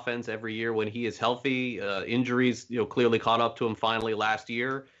type offense every year when he is healthy. Injuries, clearly caught up to him finally last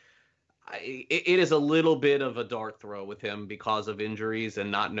year. It is a little bit of a dart throw with him because of injuries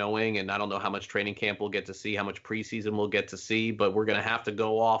and not knowing, and I don't know how much training camp we'll get to see, how much preseason we'll get to see, but we're going to have to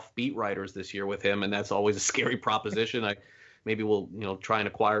go off beat writers this year with him, and that's always a scary proposition. Maybe we'll try and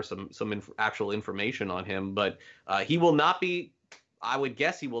acquire some actual information on him, but he will not be. I would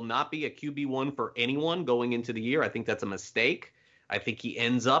guess he will not be a QB1 for anyone going into the year. I think that's a mistake. I think he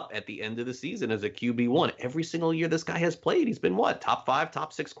ends up at the end of the season as a QB1. Every single year this guy has played, he's been top 5,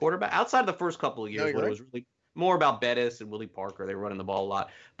 top 6 quarterback outside of the first couple of years when it was really more about Bettis and Willie Parker. They were running the ball a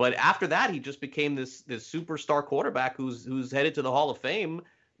lot. But after that, he just became this superstar quarterback who's headed to the Hall of Fame.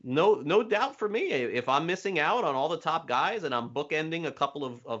 No doubt for me. If I'm missing out on all the top guys and I'm bookending a couple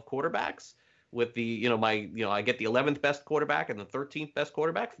of quarterbacks with I get the 11th best quarterback and the 13th best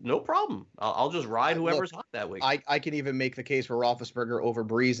quarterback, no problem. I'll just ride whoever's hot that week. I can even make the case for Roethlisberger over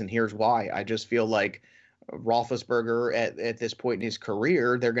Breeze, and here's why. I just feel like Roethlisberger at this point in his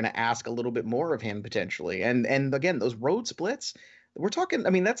career, they're going to ask a little bit more of him potentially. And again, those road splits, we're talking,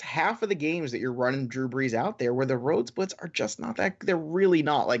 that's half of the games that you're running Drew Brees out there where the road splits are just not that, they're really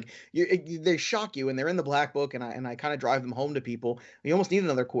not. Like, they shock you, and they're in the black book, and I kind of drive them home to people. You almost need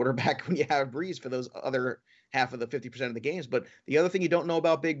another quarterback when you have Brees for those other half of the 50% of the games. But the other thing you don't know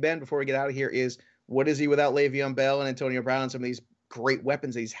about Big Ben before we get out of here is, what is he without Le'Veon Bell and Antonio Brown and some of these great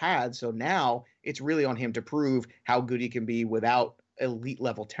weapons that he's had? So now it's really on him to prove how good he can be without elite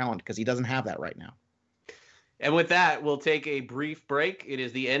level talent, because he doesn't have that right now. And with that, we'll take a brief break. It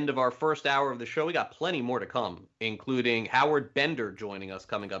is the end of our first hour of the show. We got plenty more to come, including Howard Bender joining us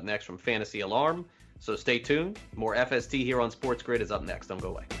coming up next from Fantasy Alarm. So stay tuned. More FST here on Sports Grid is up next. Don't go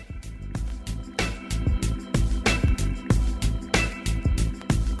away.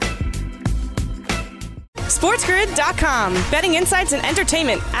 SportsGrid.com. Betting insights and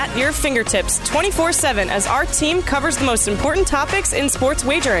entertainment at your fingertips 24/7 as our team covers the most important topics in sports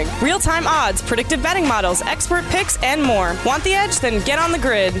wagering. Real-time odds, predictive betting models, expert picks, and more. Want the edge? Then get on the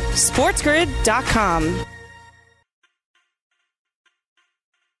grid. SportsGrid.com.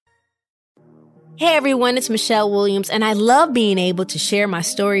 Hey everyone, it's Michelle Williams, and I love being able to share my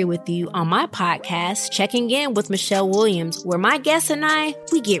story with you on my podcast, Checking In with Michelle Williams, where my guests and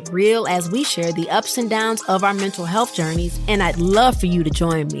we get real as we share the ups and downs of our mental health journeys, and I'd love for you to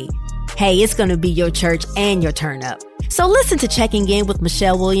join me. Hey, it's going to be your church and your turn up. So listen to Checking In with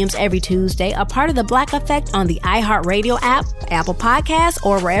Michelle Williams every Tuesday, a part of the Black Effect on the iHeartRadio app, Apple Podcasts,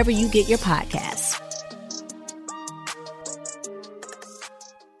 or wherever you get your podcasts.